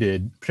sorely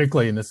needed,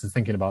 particularly, and this is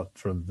thinking about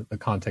sort of the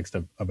context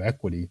of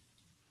equity,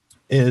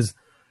 is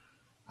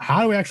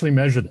how do we actually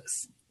measure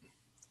this,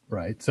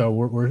 right? So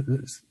we're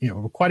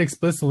quite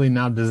explicitly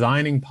now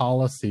designing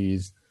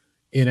policies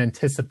in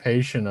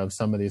anticipation of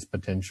some of these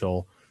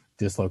potential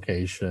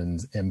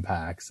dislocations,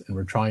 impacts, and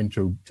we're trying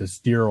to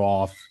steer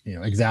off,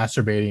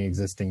 exacerbating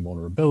existing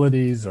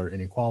vulnerabilities or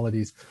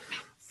inequalities.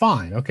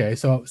 Fine, okay.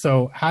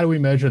 So how do we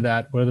measure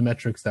that? What are the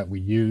metrics that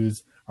we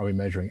use? Are we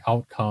measuring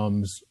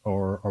outcomes,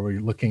 or are we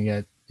looking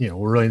at,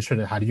 we're really interested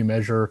in how do you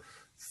measure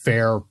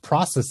fair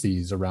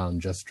processes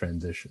around just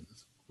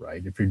transitions,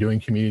 right? If you're doing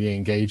community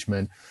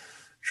engagement,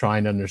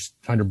 trying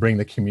to bring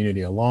the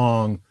community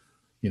along,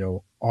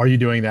 are you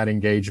doing that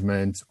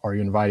engagement? Are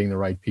you inviting the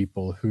right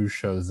people? Who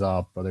shows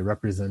up? Are they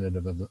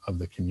representative of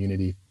the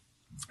community?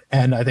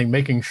 And I think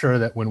making sure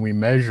that when we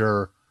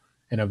measure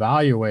and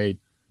evaluate,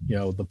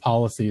 the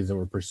policies that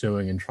we're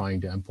pursuing and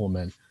trying to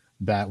implement,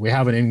 that we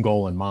have an end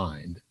goal in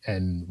mind.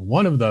 And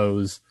one of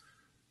those,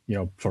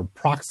 sort of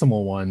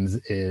proximal ones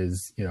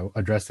is,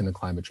 addressing the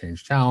climate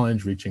change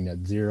challenge, reaching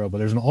net zero, but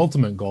there's an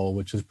ultimate goal,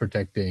 which is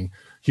protecting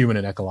human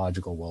and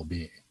ecological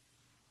well-being,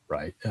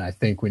 right? And I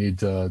think we need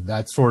to,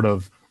 that's sort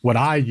of what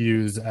I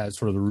use as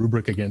sort of the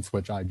rubric against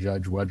which I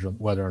judge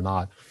whether or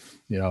not,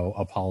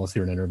 a policy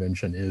or an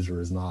intervention is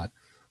or is not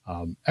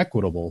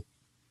equitable.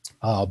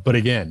 But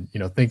again,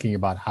 thinking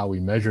about how we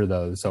measure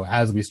those. So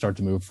as we start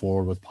to move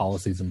forward with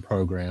policies and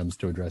programs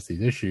to address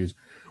these issues,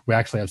 we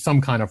actually have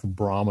some kind of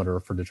barometer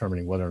for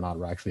determining whether or not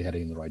we're actually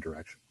heading in the right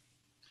direction.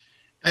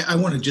 I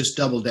want to just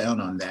double down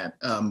on that.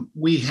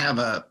 We have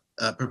a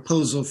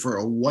proposal for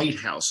a White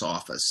House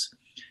office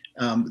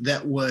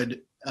that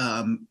would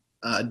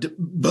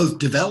both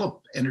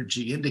develop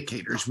energy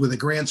indicators with a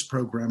grants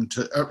program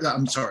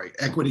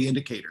equity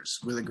indicators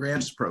with a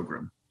grants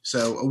program.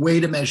 So a way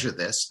to measure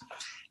this,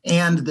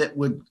 and that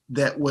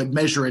would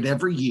measure it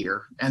every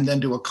year, and then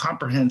do a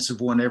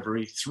comprehensive one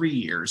every 3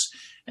 years,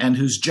 and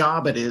whose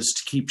job it is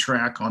to keep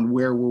track on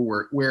where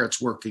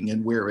it's working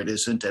and where it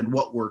isn't, and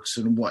what works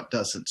and what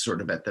doesn't,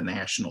 sort of at the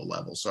national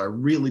level. So I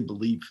really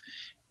believe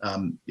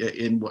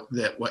in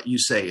what you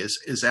say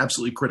is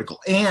absolutely critical,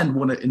 and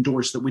want to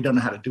endorse that we don't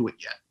know how to do it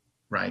yet,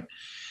 right?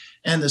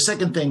 And the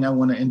second thing I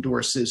want to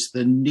endorse is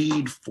the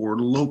need for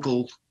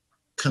local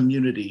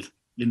community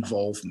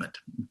involvement,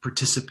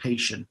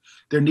 participation.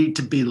 There need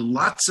to be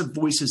lots of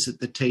voices at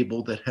the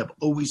table that have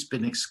always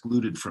been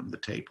excluded from the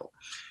table.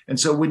 And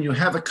so when you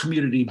have a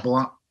community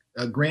block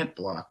grant,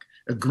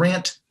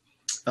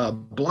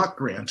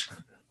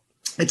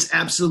 it's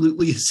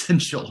absolutely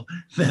essential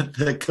that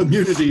the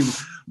community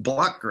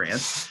block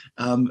grant,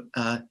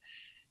 the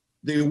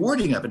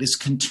awarding of it is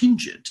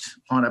contingent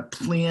on a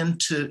plan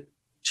to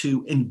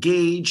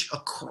engage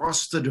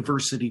across the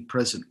diversity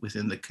present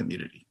within the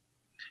community,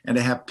 and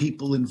to have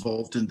people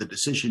involved in the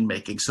decision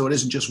making. So it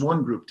isn't just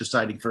one group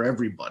deciding for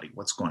everybody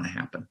what's going to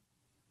happen.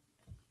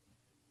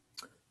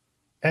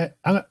 And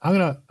I'm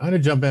gonna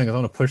jump in because I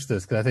want to push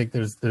this, because I think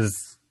there's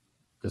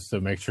just to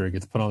make sure it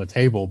gets put on the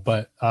table.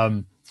 But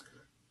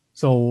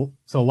so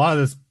a lot of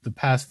this, the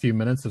past few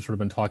minutes, have sort of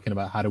been talking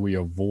about how do we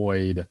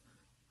avoid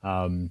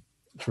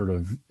sort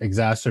of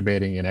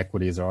exacerbating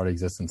inequities that already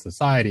exist in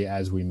society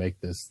as we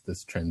make this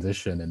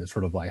transition, and it's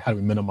sort of like how do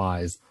we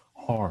minimize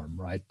harm,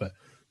 right? But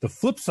the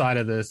flip side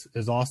of this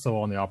is also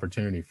on the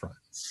opportunity front,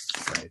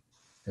 right?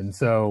 And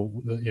so,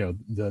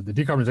 the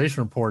decarbonization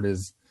report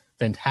is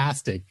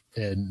fantastic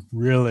in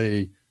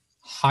really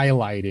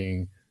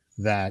highlighting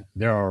that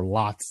there are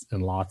lots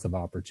and lots of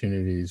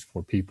opportunities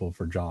for people,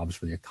 for jobs,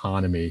 for the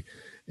economy,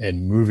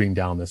 and moving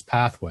down this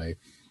pathway.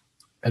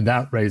 And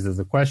that raises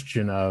the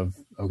question of,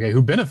 okay,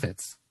 who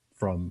benefits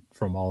from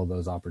all of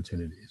those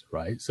opportunities,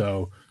 right?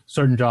 So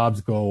certain jobs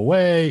go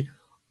away,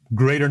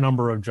 greater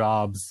number of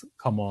jobs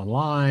come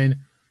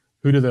online.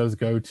 Who do those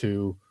go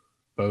to,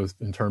 both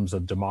in terms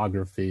of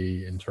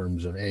demography, in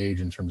terms of age,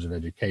 in terms of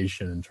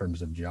education, in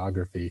terms of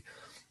geography?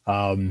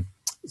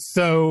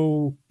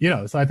 So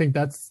I think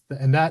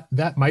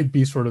that might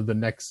be sort of the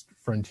next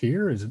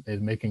frontier, is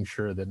making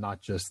sure that not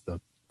just the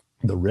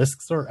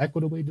risks are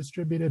equitably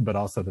distributed, but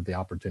also that the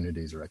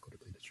opportunities are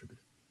equitably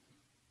distributed.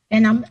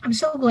 And I'm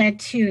so glad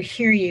to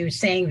hear you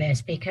saying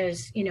this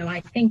because, you know,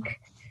 I think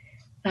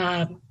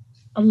a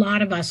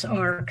lot of us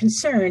are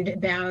concerned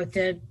about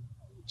the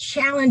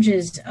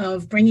challenges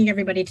of bringing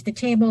everybody to the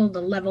table,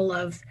 the level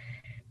of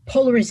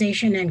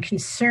polarization and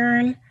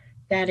concern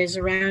that is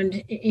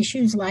around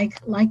issues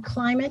like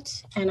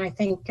climate. And I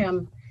think,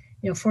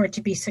 you know, for it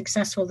to be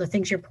successful, the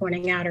things you're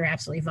pointing out are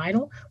absolutely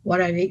vital.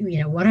 What are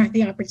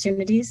the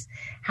opportunities?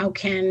 How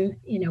can,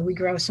 you know, we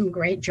grow some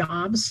great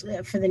jobs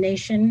for the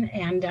nation?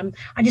 And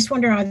I just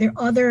wonder, are there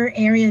other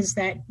areas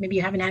that maybe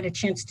you haven't had a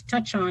chance to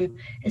touch on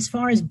as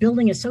far as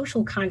building a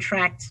social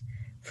contract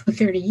for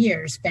 30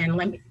 years? Ben,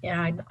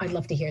 I'd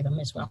love to hear them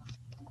as well.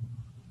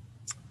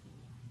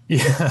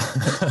 Yeah.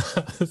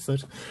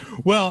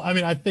 Well, I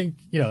mean, I think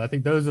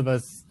those of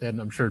us, and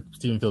I'm sure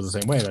Stephen feels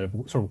the same way, that have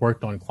sort of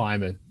worked on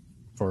climate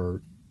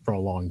for a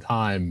long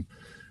time,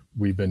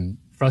 we've been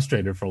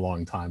frustrated for a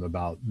long time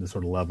about the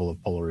sort of level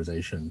of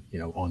polarization, you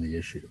know, on the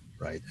issue,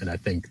 right? And I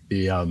think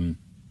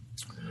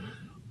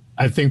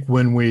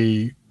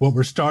what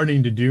we're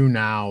starting to do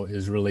now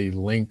is really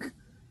link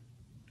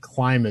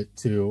climate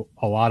to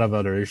a lot of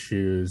other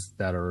issues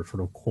that are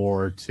sort of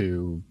core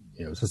to,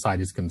 you know,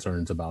 society's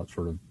concerns about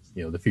sort of,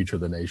 you know, the future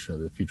of the nation or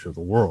the future of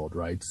the world,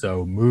 right?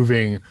 So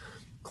moving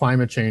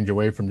climate change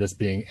away from just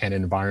being an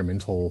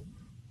environmental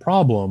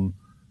problem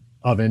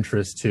of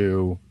interest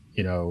to,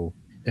 you know,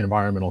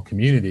 environmental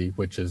community,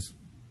 which is,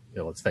 you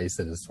know, let's face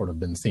it, has sort of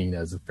been seen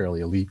as a fairly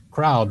elite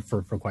crowd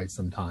for quite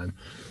some time.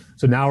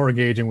 So now we're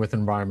engaging with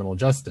environmental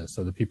justice.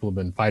 So the people who've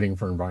been fighting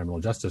for environmental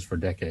justice for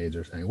decades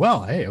are saying,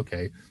 well, hey,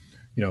 okay,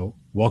 you know,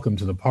 welcome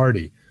to the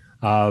party.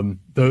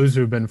 Those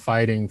who've been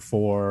fighting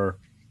for,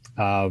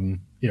 you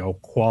know,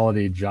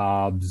 quality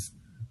jobs,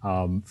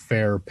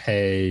 fair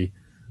pay,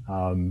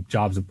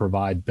 jobs that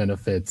provide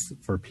benefits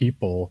for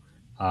people,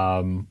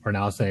 are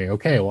now saying,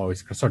 okay, well, we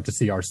start to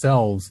see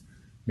ourselves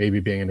maybe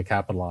being able to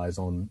capitalize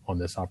on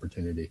this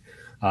opportunity.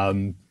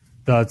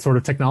 The sort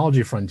of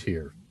technology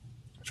frontier,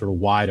 sort of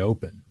wide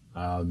open.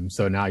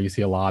 So now you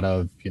see a lot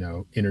of, you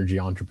know, energy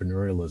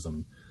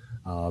entrepreneurialism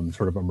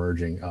sort of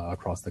emerging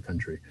across the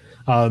country.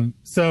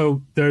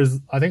 So there's,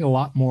 I think, a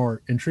lot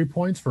more entry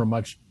points for a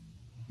much,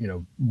 you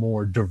know,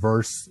 more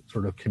diverse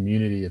sort of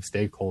community of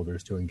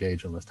stakeholders to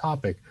engage on this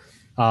topic.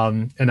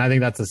 And I think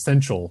that's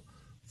essential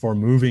for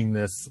moving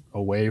this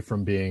away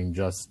from being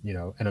just, you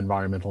know, an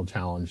environmental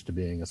challenge to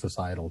being a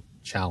societal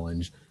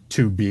challenge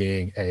to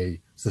being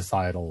a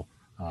societal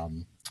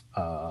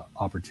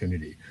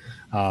opportunity.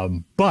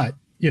 But,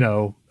 you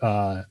know,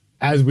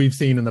 as we've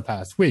seen in the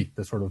past week,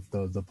 the sort of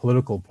the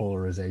political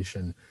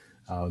polarization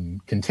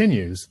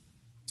continues.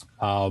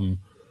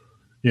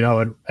 You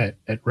know,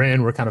 at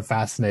RAND, we're kind of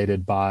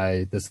fascinated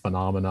by this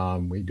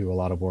phenomenon. We do a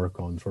lot of work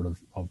on sort of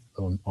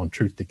on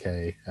truth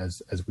decay,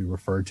 as we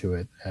refer to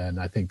it, and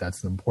I think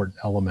that's an important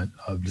element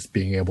of just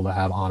being able to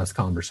have honest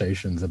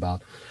conversations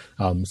about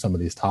some of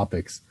these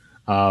topics.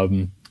 I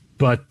mean,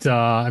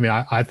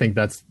 I think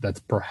that's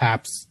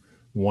perhaps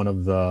one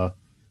of the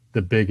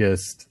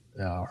biggest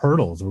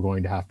hurdles we're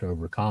going to have to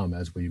overcome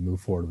as we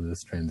move forward with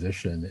this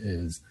transition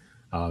is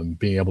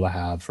being able to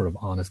have sort of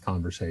honest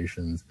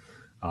conversations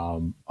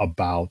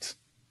about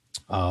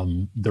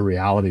the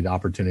reality, the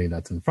opportunity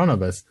that's in front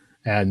of us,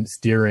 and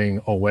steering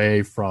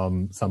away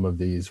from some of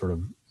these sort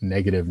of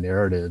negative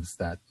narratives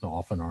that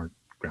often aren't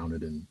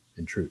grounded in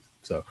truth.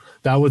 So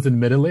that was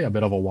admittedly a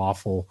bit of a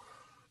waffle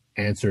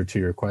answer to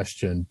your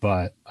question,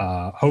 but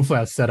hopefully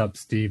I've set up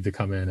Steve to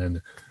come in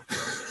and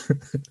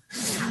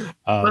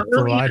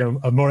provide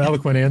a more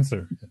eloquent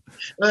answer.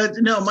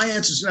 No, my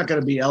answer is not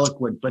going to be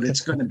eloquent, but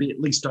it's going to be at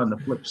least on the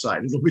flip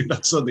side. It'll be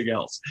about something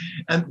else.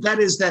 And that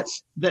is that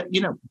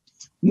you know,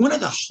 one of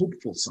the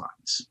hopeful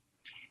signs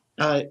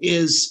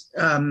is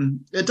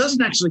it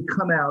doesn't actually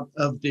come out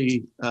of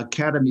the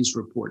Academy's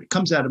report. It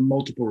comes out of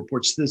multiple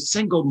reports. The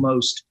single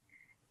most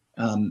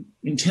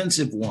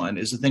intensive one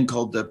is a thing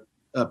called the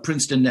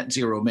Princeton Net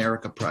Zero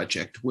America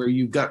project, where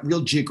you've got real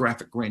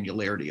geographic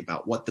granularity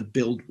about what the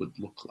build would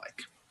look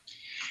like.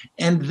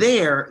 And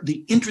there,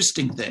 the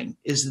interesting thing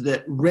is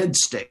that red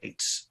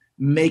states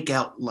make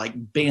out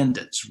like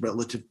bandits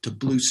relative to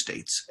blue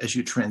states as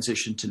you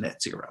transition to net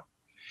zero.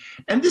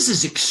 And this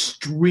is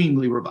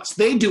extremely robust.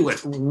 They do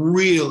it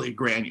really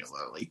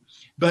granularly,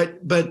 but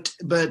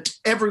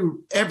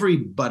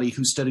everybody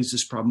who studies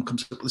this problem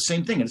comes up with the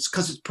same thing, and it's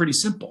because it's pretty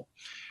simple.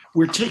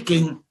 We're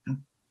taking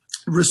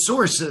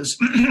resources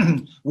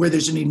where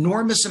there's an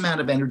enormous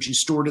amount of energy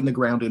stored in the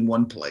ground in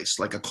one place,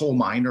 like a coal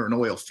mine or an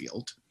oil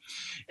field,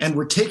 and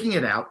we're taking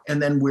it out,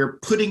 and then we're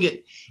putting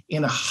it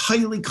in a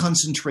highly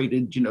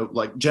concentrated, you know,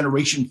 like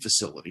generation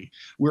facility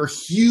where a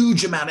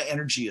huge amount of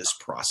energy is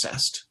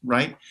processed,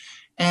 right?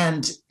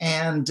 And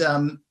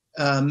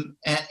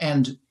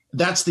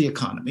that's the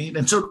economy.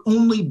 And so it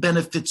only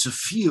benefits a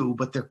few,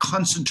 but they're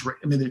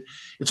concentrated. I mean,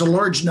 it's a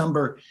large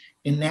number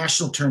in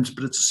national terms,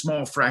 but it's a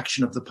small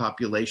fraction of the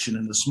population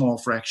and a small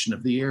fraction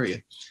of the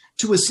area,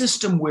 to a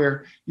system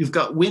where you've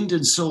got wind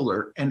and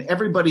solar, and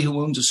everybody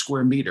who owns a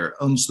square meter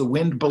owns the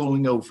wind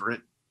blowing over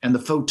it and the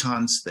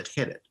photons that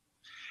hit it.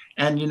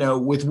 And,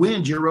 with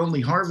wind, you're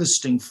only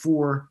harvesting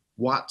 4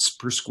 watts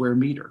per square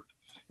meter.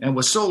 And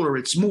with solar,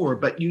 it's more,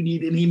 but you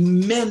need an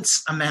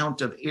immense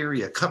amount of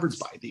area covered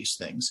by these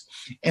things.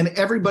 And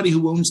everybody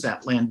who owns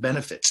that land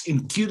benefits,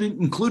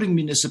 including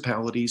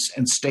municipalities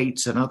and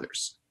states and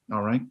others,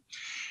 all right?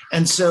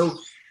 And so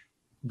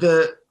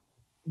the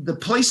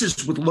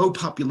places with low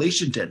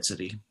population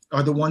density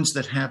are the ones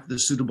that have the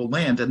suitable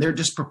land, and they're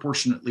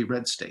disproportionately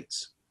red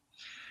states.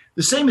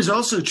 The same is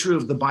also true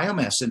of the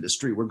biomass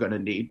industry we're going to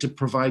need to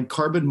provide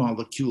carbon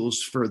molecules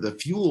for the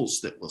fuels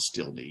that we'll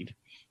still need.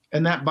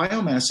 And that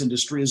biomass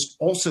industry is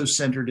also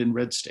centered in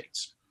red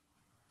states.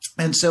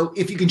 And so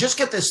if you can just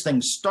get this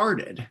thing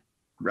started,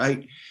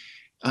 right,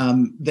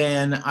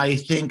 then I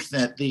think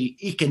that the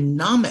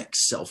economic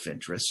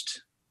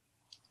self-interest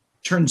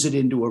turns it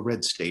into a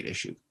red state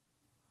issue.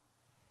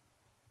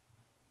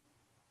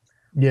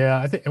 Yeah,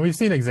 I think, and we've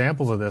seen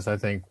examples of this, I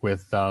think,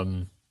 with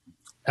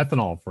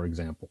ethanol, for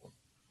example,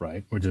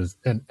 right, which is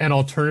an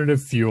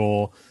alternative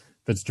fuel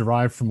that's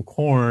derived from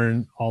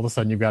corn. All of a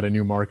sudden, you've got a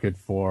new market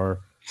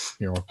for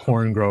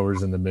corn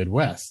growers in the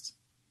Midwest.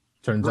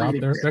 Turns out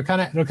they're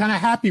kind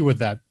of happy with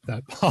that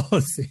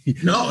policy.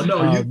 No,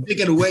 you take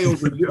it away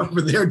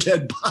over their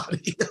dead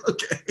body.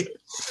 Okay.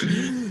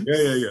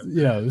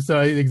 Yeah.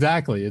 So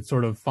exactly, it's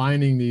sort of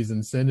finding these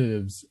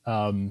incentives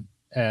and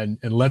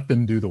let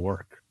them do the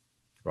work,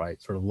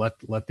 right? Sort of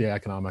let the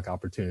economic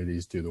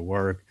opportunities do the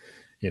work.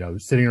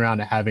 Sitting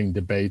around and having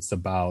debates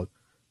about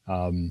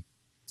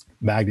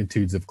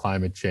magnitudes of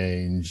climate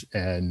change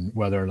and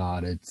whether or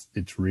not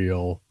it's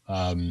real.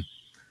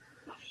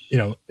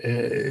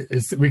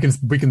 We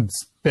can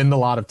spend a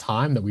lot of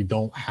time that we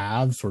don't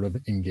have sort of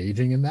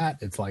engaging in that.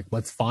 It's like,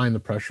 let's find the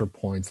pressure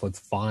points. Let's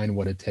find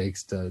what it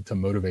takes to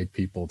motivate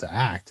people to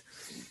act.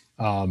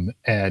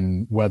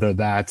 And whether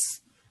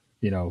that's,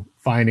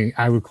 finding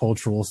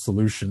agricultural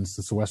solutions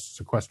to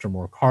sequester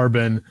more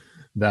carbon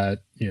that,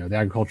 the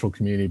agricultural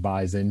community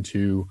buys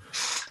into,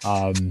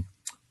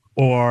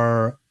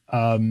 or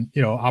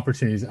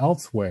opportunities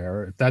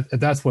elsewhere. If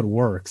that's what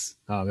works,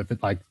 if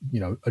it's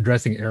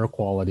addressing air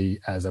quality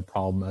as a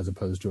problem as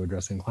opposed to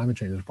addressing climate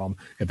change as a problem,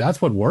 if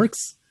that's what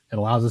works, it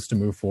allows us to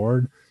move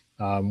forward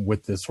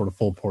with this sort of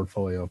full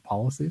portfolio of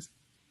policies.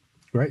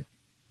 Great.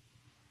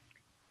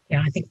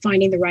 Yeah, I think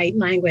finding the right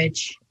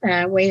language,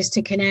 ways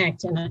to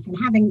connect, and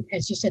having,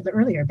 as you said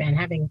earlier, Ben,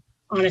 having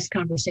honest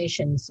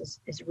conversations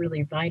is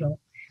really vital.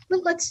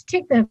 Let's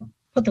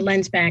put the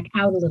lens back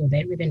out a little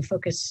bit. We've been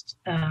focused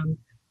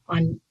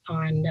on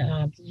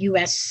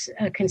U.S.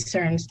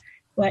 concerns,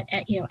 but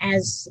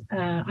as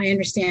I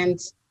understand,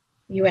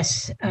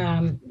 U.S.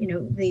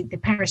 The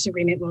Paris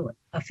Agreement will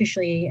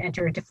officially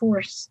enter into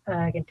force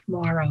again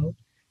tomorrow.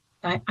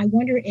 I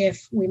wonder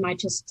if we might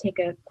just take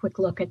a quick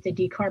look at the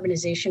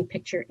decarbonization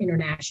picture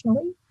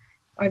internationally.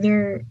 Are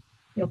there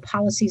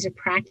policies or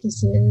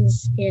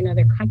practices in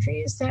other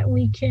countries that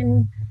we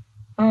can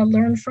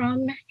learn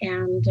from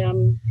and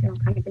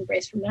kind of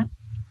embrace from that?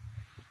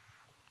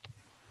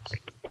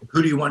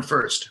 Who do you want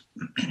first?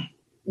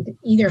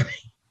 Either.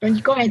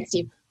 Go ahead,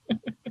 Steve.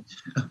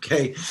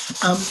 Okay.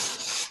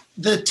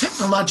 The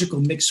technological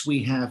mix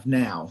we have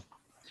now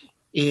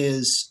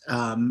is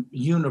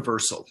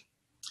universal,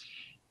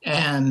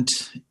 and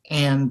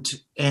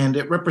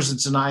it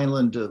represents an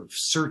island of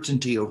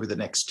certainty over the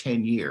next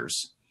 10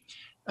 years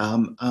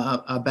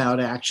about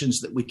actions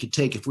that we could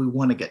take if we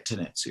want to get to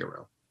net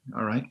zero.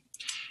 All right.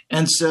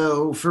 And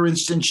so, for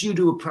instance, you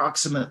do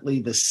approximately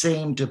the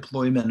same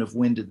deployment of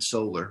wind and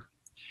solar,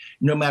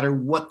 no matter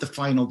what the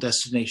final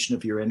destination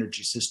of your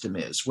energy system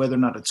is, whether or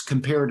not it's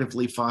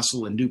comparatively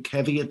fossil and nuke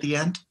heavy at the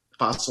end,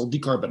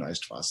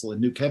 decarbonized fossil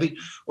and nuke heavy,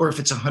 or if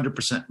it's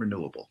 100%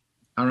 renewable.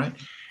 All right.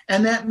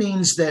 And that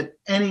means that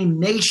any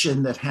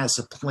nation that has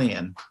a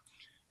plan,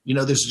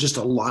 there's just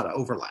a lot of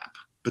overlap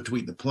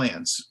between the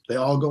plans. They're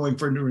all going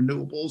for new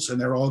renewables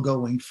and they're all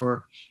going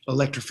for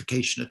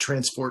electrification of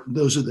transport. And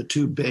those are the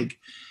two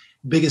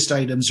biggest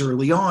items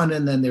early on.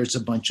 And then there's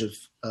a bunch of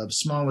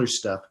smaller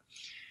stuff.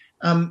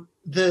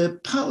 The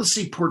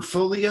policy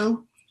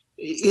portfolio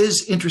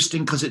is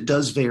interesting because it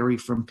does vary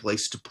from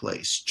place to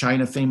place.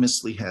 China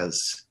famously has,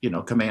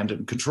 command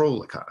and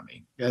control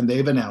economy, and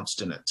they've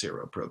announced a net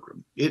zero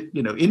program.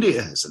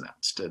 India has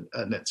announced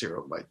a net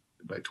zero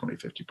by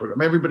 2050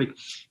 program. Everybody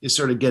is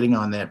sort of getting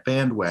on that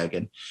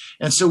bandwagon.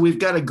 And so we've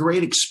got a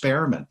great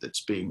experiment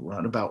that's being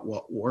run about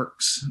what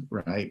works,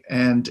 right?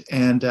 And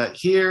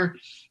here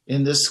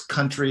in this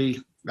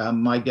country,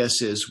 my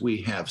guess is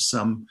we have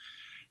some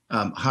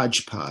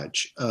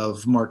hodgepodge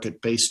of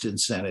market-based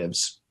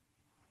incentives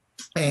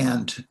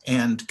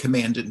and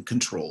command and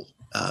control,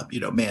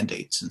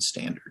 mandates and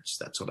standards.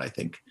 That's what I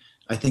think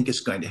is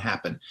going to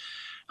happen.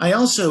 I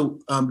also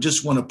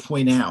just want to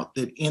point out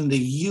that in the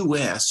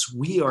US,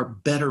 we are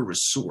better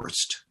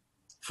resourced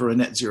for a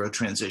net zero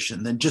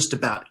transition than just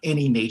about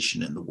any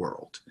nation in the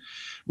world.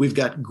 We've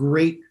got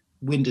great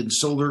wind and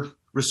solar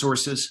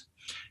resources,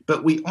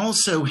 but we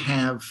also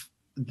have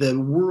the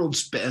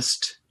world's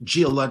best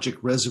geologic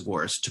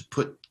reservoirs to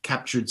put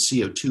captured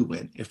CO2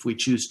 in if we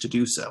choose to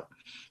do so.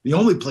 The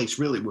only place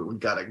really where we've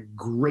got a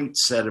great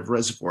set of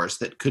reservoirs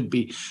that could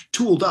be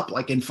tooled up,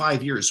 like in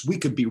 5 years, we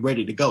could be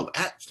ready to go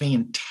at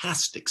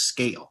fantastic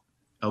scale,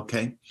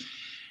 okay?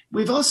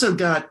 We've also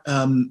got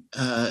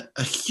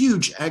a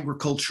huge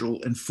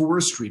agricultural and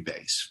forestry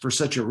base for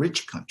such a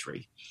rich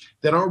country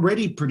that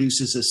already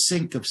produces a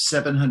sink of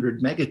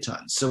 700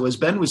 megatons. So as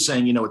Ben was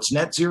saying, it's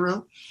net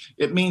zero.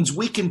 It means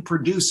we can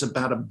produce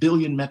about 1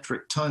 billion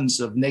metric tons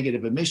of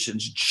negative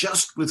emissions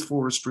just with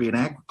forestry and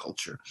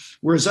agriculture,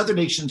 whereas other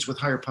nations with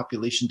higher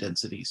population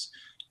densities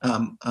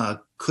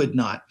could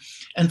not.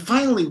 And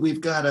finally,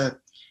 we've got an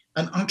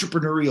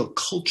entrepreneurial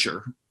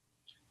culture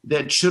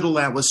that should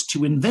allow us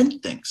to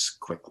invent things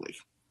quickly,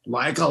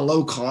 like a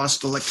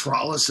low-cost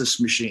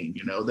electrolysis machine,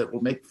 that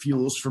will make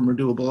fuels from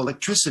renewable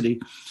electricity.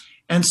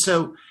 And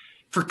so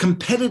for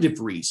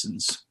competitive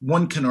reasons,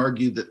 one can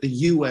argue that the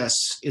US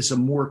is a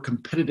more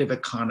competitive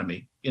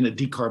economy in a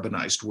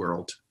decarbonized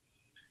world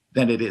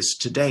than it is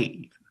today,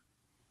 even.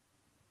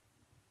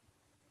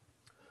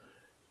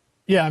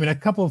 Yeah, a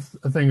couple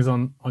of things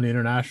on the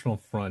international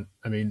front.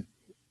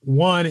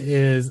 One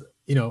is,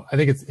 I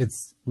think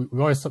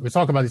we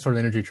talk about these sort of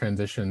energy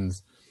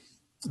transitions.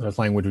 That's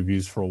language we've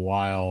used for a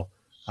while.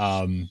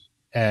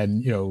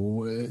 And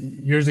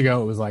years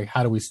ago it was like,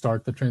 how do we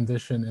start the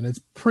transition? And it's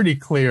pretty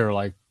clear,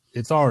 like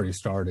it's already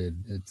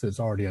started. It's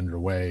already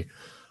underway,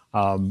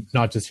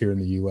 not just here in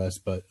the U.S.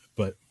 but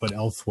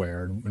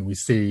elsewhere. And we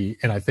see,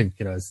 and I think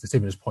as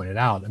Stephen just pointed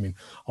out,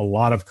 a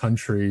lot of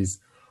countries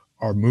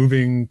are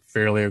moving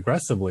fairly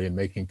aggressively and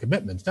making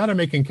commitments. Now they're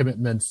making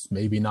commitments,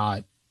 maybe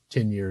not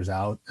 10 years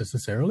out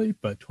necessarily,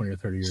 but 20 or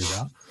 30 years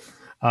out.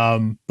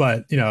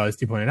 But as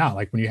Steve pointed out,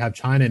 like when you have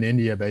China and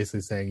India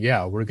basically saying,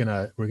 yeah, we're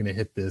gonna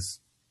hit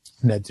this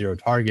net zero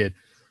target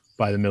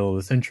by the middle of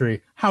the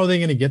century, how are they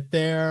going to get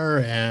there,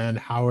 and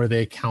how are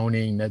they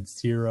counting net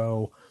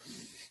zero?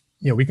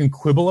 We can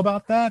quibble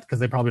about that because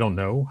they probably don't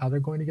know how they're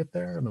going to get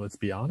there. Let's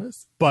be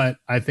honest. But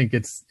I think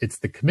it's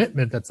the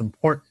commitment that's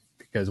important,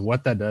 because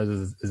what that does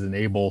is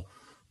enable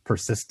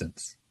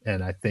persistence,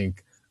 and I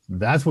think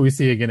that's what we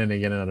see again and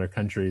again in other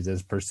countries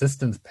is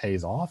persistence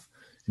pays off.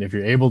 And if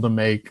you're able to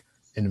make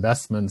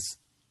investments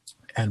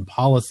and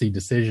policy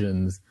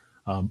decisions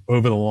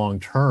over the long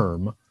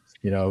term,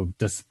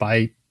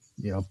 despite,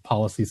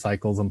 policy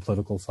cycles and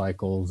political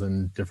cycles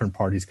and different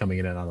parties coming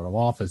in and out of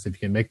office, if you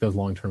can make those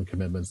long-term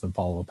commitments and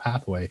follow a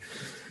pathway,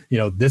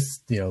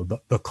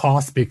 the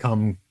costs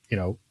become,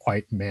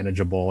 quite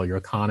manageable. Your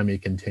economy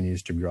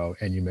continues to grow,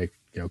 and you make,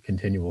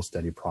 continual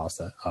steady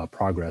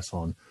progress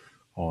on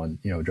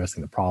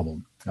addressing the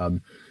problem.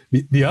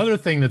 The other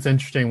thing that's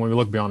interesting when we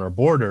look beyond our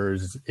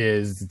borders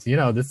is,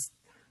 this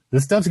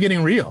stuff's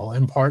getting real,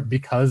 in part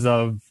because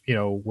of,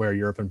 where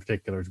Europe in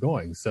particular is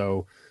going.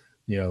 So,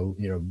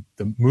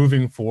 the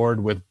moving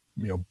forward with,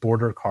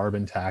 border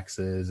carbon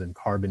taxes and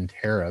carbon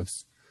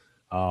tariffs,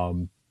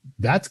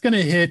 that's going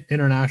to hit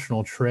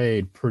international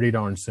trade pretty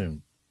darn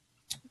soon,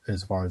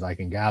 as far as I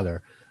can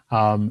gather.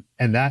 And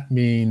that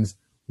means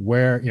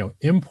where,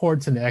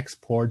 imports and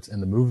exports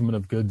and the movement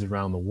of goods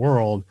around the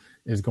world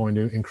is going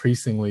to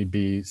increasingly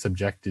be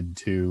subjected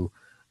to,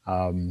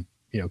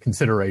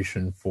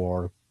 consideration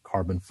for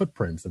carbon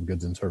footprints of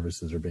goods and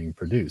services are being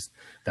produced.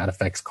 That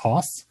affects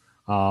costs,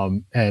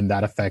 and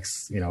that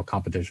affects,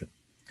 competition.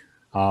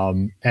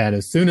 And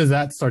as soon as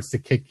that starts to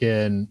kick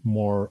in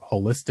more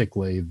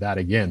holistically, that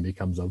again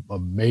becomes a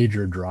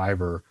major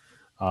driver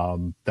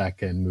that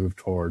can move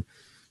toward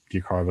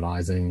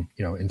decarbonizing,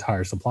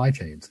 entire supply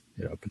chains,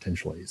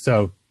 potentially.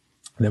 So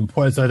I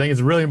think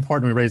it's really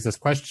important we raise this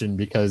question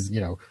because,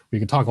 we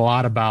can talk a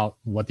lot about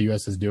what the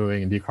U.S. is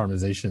doing in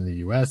decarbonization in the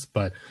U.S.,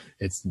 but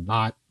it's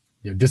not,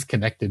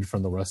 disconnected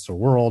from the rest of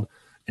the world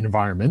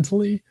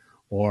environmentally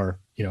or,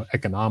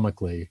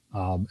 economically.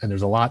 And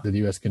there's a lot that the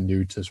U.S. can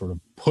do to sort of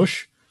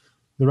push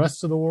the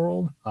rest of the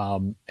world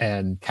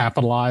and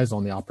capitalize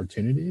on the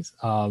opportunities.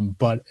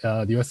 But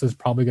the U.S. is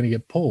probably going to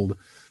get pulled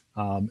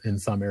in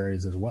some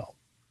areas as well.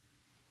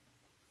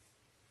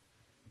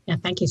 Yeah,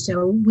 thank you.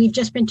 So we've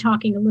just been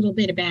talking a little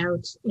bit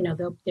about,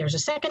 there's a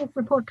second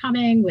report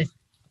coming with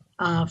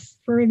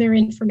further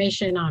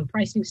information on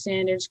pricing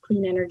standards,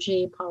 clean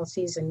energy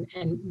policies, and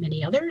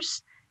many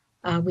others.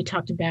 We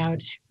talked about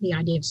the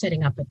idea of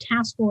setting up a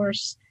task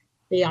force,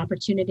 the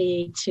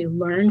opportunity to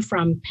learn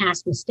from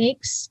past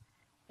mistakes,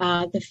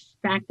 the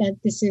fact that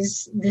this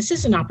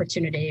is an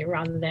opportunity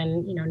rather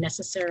than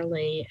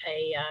necessarily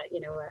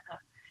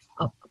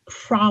a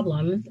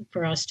problem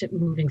for us to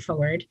moving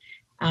forward.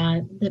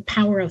 The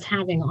power of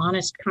having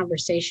honest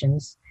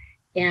conversations.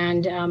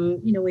 And,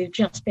 we've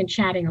just been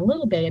chatting a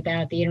little bit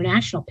about the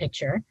international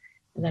picture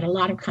that a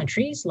lot of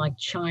countries like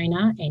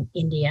China and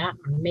India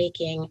are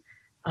making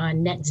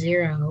net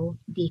zero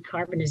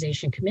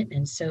decarbonization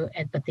commitments. So,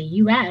 but the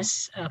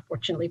U.S.,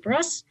 fortunately for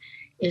us,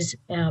 is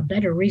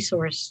better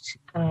resourced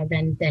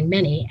than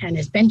many. And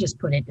as Ben just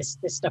put it, this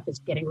stuff is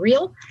getting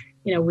real.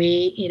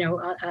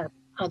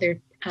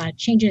 Other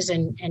changes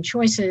and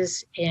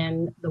choices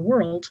in the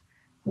world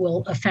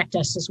will affect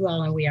us as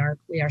well, and we are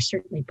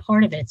certainly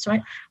part of it. So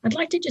I'd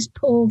like to just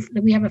pull,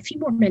 we have a few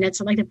more minutes,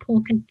 I'd like to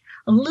pull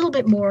a little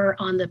bit more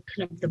on the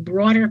kind of the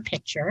broader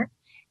picture.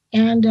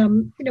 And,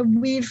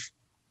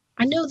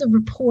 I know the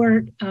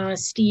report,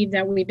 Steve,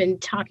 that we've been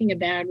talking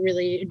about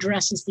really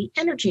addresses the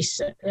energy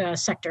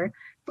sector,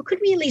 but could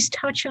we at least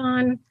touch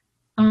on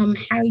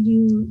how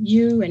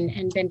you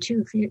and Ben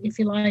too, if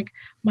you like,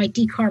 might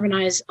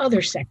decarbonize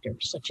other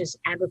sectors such as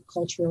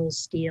agricultural,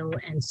 steel,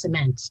 and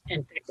cement,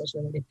 and factors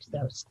related to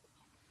those?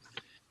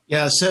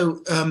 Yeah,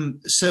 so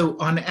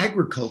on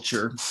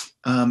agriculture,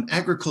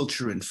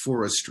 and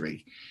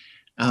forestry,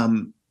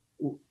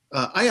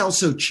 I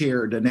also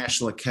chaired a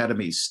National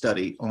Academies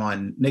study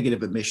on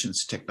negative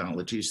emissions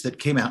technologies that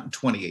came out in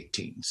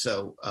 2018.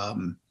 So,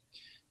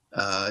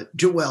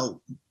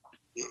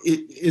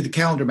 in the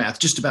calendar math,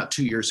 just about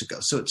 2 years ago.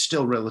 So it's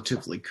still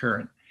relatively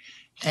current.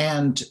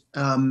 And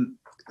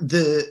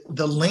the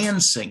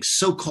Lansing,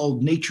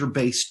 so-called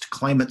nature-based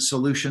climate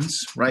solutions,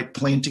 right?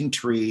 Planting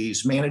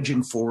trees,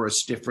 managing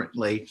forests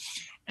differently,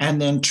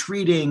 and then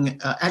treating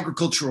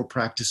agricultural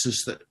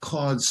practices that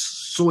cause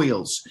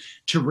soils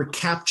to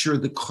recapture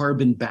the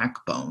carbon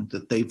backbone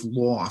that they've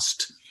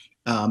lost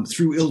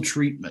through ill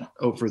treatment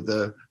over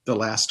the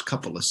last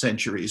couple of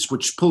centuries,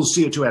 which pulls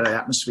CO2 out of the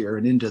atmosphere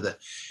and into the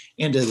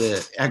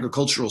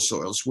agricultural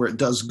soils where it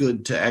does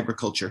good to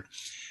agriculture.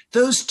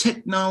 Those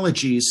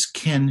technologies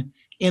can,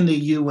 in the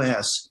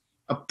US,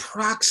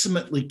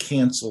 approximately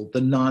cancel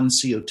the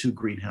non-CO2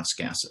 greenhouse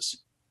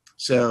gases.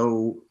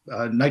 So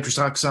nitrous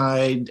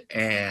oxide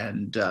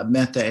and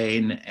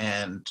methane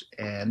and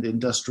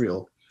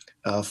industrial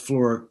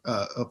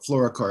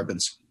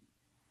fluorocarbons.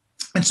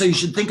 And so you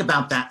should think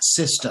about that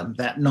system,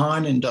 that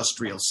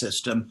non-industrial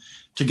system,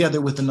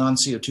 together with the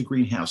non-CO2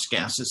 greenhouse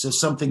gases as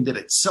something that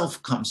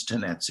itself comes to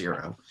net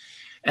zero.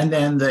 And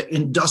then the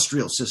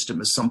industrial system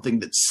is something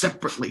that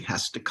separately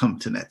has to come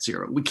to net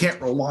zero. We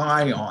can't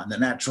rely on the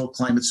natural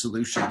climate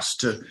solutions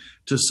to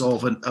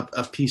solve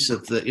a piece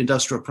of the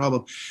industrial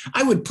problem.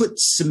 I would put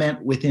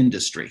cement with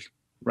industry,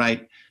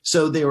 right?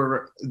 So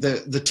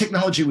the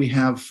technology we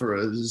have for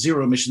a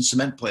zero emission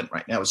cement plant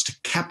right now is to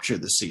capture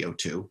the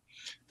CO2,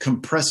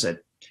 compress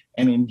it,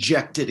 and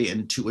inject it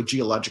into a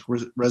geologic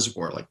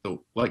reservoir,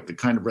 like the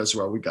kind of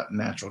reservoir we got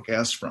natural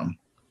gas from.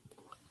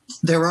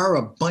 There are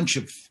a bunch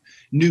of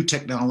new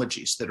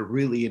technologies that are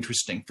really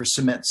interesting for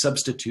cement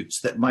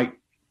substitutes that might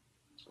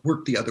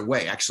work the other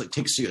way, actually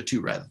take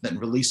CO2 rather than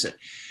release it.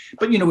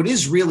 But it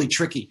is really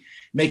tricky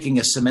making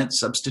a cement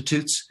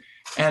substitutes.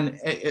 And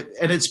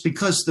it's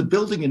because the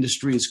building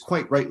industry is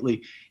quite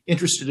rightly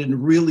interested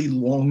in really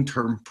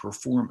long-term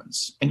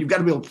performance. And you've got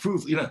to be able to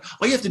prove,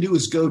 all you have to do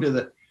is go to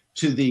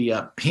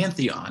the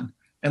Pantheon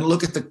and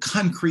look at the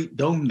concrete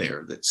dome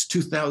there that's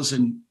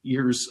 2,000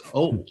 years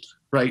old,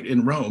 right,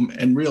 in Rome,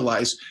 and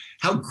realize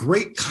how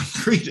great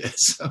concrete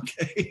is,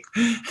 okay?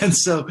 And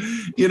so,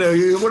 what are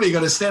you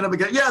going to stand up and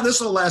go, yeah, this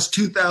will last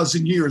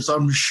 2,000 years,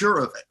 I'm sure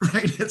of it,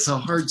 right? It's a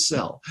hard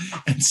sell.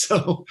 And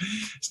so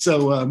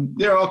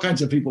there are all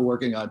kinds of people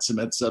working on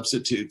cement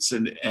substitutes,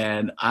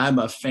 and I'm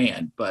a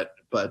fan, but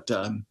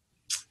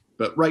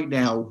right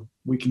now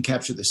we can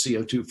capture the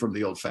CO2 from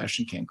the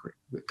old-fashioned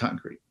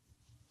concrete.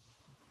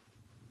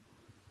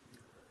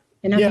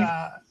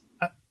 Yeah,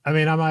 I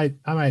mean, I might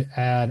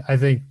add, I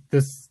think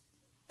the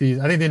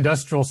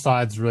industrial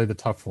side is really the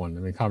tough one. I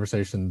mean,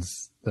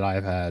 conversations that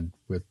I've had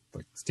with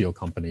like steel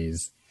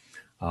companies,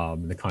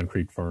 and the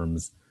concrete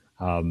firms,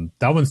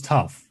 that one's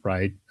tough,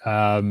 right?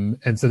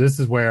 And so this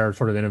is where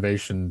sort of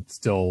innovation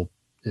still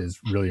is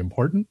really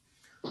important,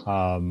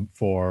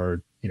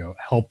 for,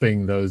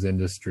 helping those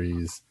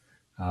industries,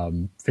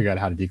 figure out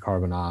how to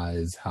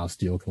decarbonize, how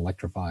steel can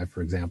electrify,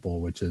 for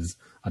example, which is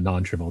a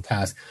non-trivial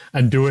task,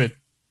 and do it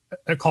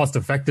cost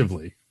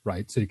effectively,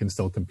 right? So you can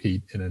still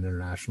compete in an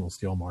international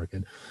steel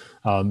market.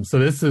 So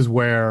this is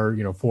where,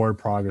 forward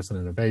progress and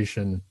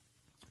innovation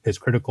is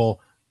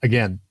critical.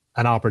 Again,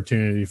 an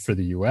opportunity for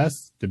the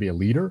US to be a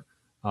leader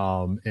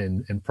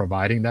in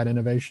providing that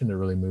innovation that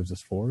really moves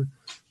us forward.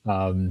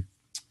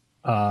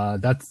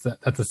 That's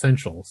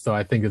essential. So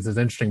I think it's this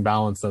interesting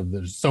balance of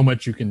there's so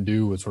much you can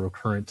do with sort of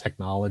current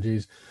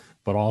technologies,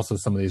 but also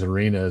some of these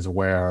arenas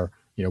where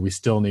we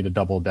still need to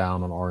double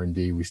down on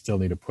R&D. We still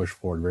need to push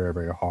forward very,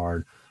 very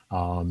hard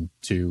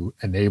to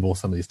enable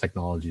some of these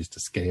technologies to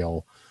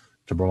scale,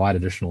 to provide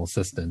additional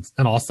assistance,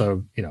 and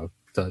also,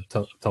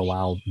 to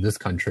allow this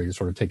country to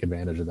sort of take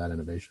advantage of that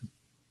innovation.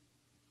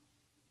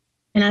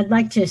 And I'd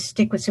like to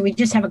stick with, so we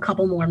just have a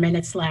couple more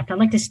minutes left. I'd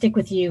like to stick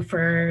with you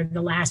for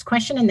the last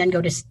question and then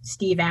go to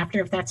Steve after,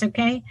 if that's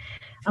okay.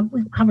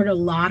 We've covered a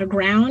lot of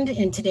ground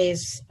in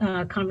today's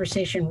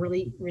conversation,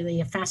 really, really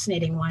a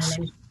fascinating one.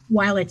 And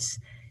while it's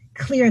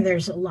clear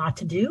there's a lot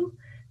to do,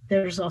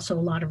 there's also a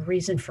lot of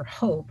reason for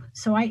hope.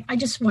 So I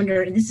just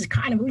wonder, and this is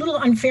kind of a little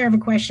unfair of a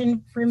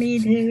question for me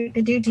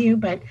to do to you,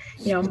 but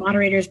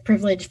moderator's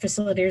privilege,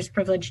 facilitator's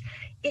privilege.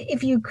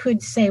 If you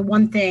could say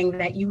one thing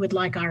that you would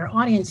like our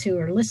audience who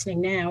are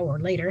listening now or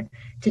later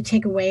to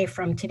take away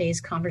from today's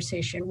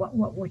conversation, what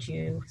would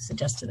you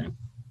suggest to them?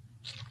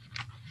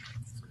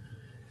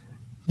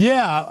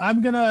 Yeah,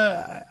 I'm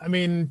gonna. I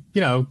mean,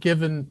 I'm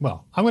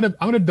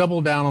gonna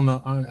double down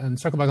and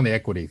circle back on the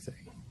equity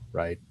thing,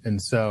 right?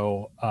 And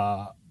so,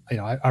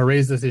 I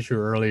raised this issue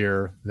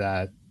earlier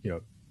that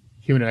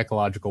human and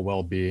ecological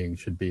well-being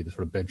should be the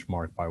sort of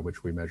benchmark by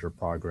which we measure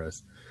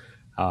progress,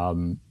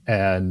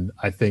 and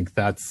I think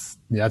that's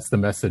the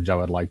message I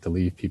would like to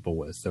leave people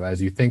with. So,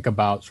 as you think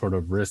about sort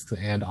of risks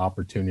and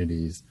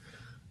opportunities,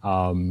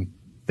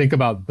 think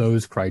about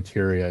those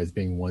criteria as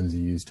being ones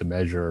you use to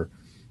measure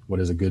what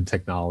is a good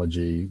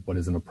technology, what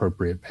is an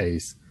appropriate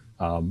pace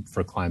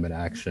for climate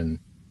action,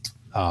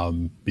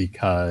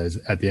 because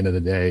at the end of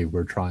the day,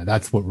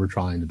 that's what we're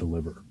trying to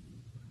deliver.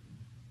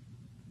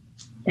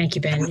 Thank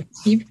you, Ben.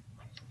 Steve?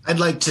 I'd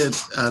like to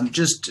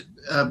just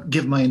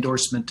give my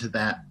endorsement to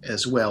that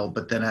as well,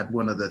 but then add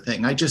one other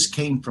thing. I just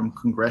came from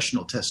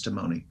congressional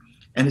testimony,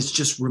 and it's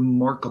just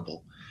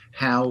remarkable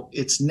how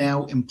it's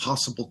now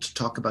impossible to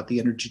talk about the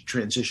energy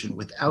transition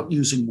without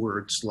using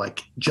words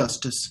like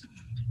justice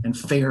and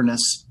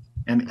fairness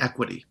and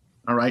equity.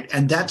 All right.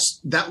 And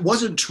that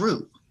wasn't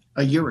true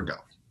a year ago.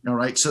 All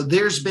right. So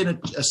there's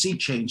been a sea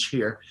change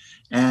here,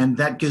 and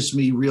that gives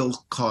me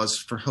real cause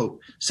for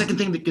hope. Second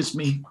thing that gives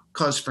me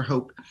cause for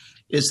hope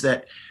is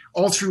that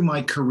all through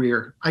my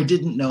career, I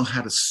didn't know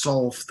how to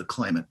solve the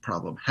climate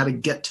problem, how to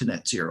get to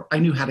net zero. I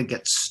knew how to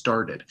get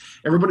started.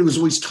 Everybody was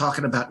always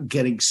talking about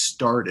getting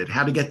started,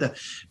 how to get the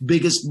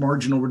biggest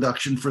marginal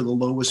reduction for the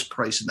lowest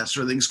price and that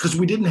sort of things, because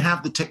we didn't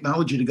have the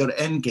technology to go to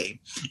end game.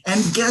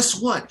 And guess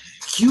what?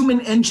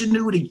 Human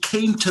ingenuity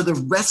came to the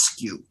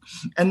rescue.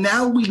 And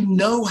now we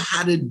know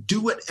how to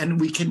do it, and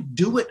we can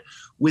do it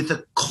with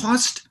a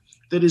cost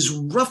that is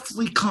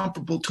roughly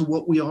comparable to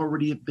what we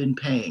already have been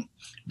paying.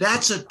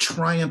 That's a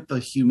triumph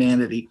of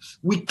humanity.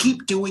 We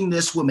keep doing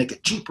this, we'll make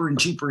it cheaper and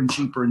cheaper and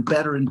cheaper and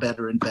better and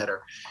better and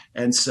better.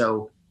 And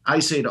so I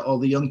say to all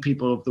the young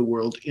people of the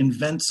world,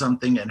 invent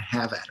something and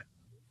have at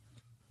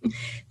it.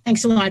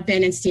 Thanks a lot,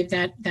 Ben and Steve.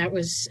 That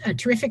was a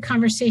terrific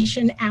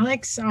conversation.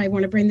 Alex, I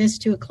want to bring this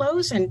to a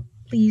close, and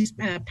please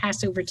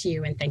pass over to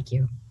you, and thank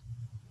you.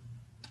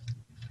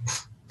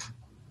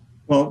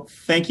 Well,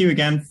 thank you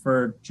again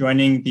for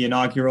joining the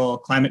inaugural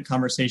climate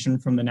conversation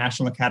from the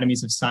National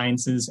Academies of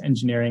Sciences,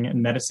 Engineering,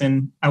 and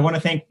Medicine. I want to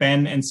thank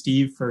Ben and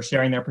Steve for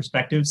sharing their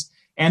perspectives,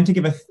 and to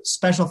give a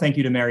special thank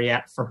you to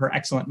Mariette for her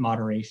excellent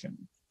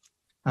moderation.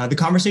 The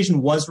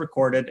conversation was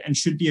recorded and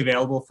should be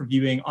available for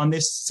viewing on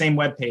this same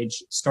webpage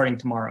starting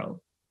tomorrow.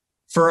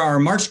 For our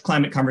March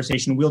climate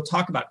conversation, we'll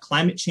talk about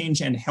climate change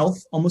and health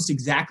almost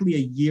exactly a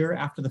year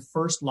after the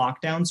first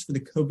lockdowns for the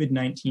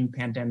COVID-19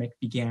 pandemic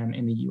began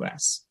in the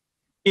US.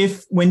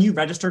 If, when you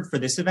registered for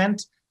this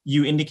event,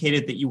 you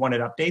indicated that you wanted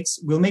updates,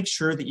 we'll make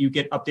sure that you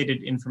get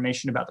updated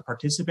information about the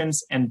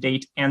participants and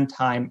date and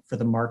time for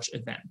the March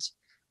event.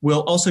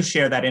 We'll also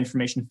share that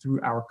information through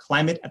our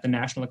Climate at the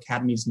National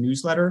Academies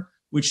newsletter,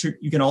 which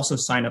you can also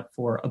sign up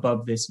for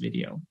above this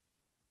video.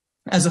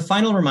 As a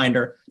final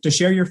reminder, to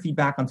share your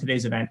feedback on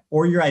today's event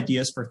or your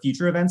ideas for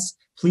future events,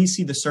 please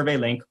see the survey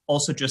link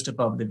also just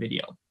above the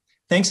video.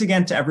 Thanks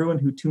again to everyone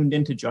who tuned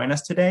in to join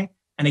us today.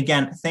 And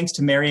again, thanks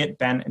to Mariette,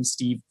 Ben, and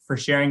Steve for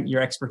sharing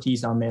your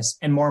expertise on this,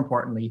 and more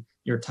importantly,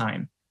 your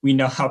time. We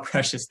know how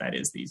precious that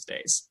is these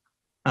days.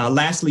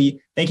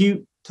 Lastly, thank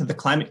you to the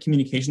climate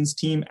communications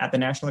team at the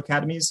National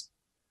Academies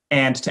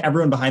and to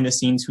everyone behind the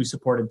scenes who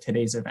supported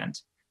today's event.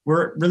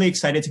 We're really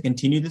excited to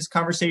continue this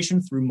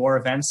conversation through more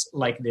events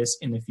like this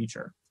in the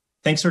future.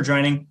 Thanks for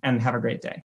joining, and have a great day.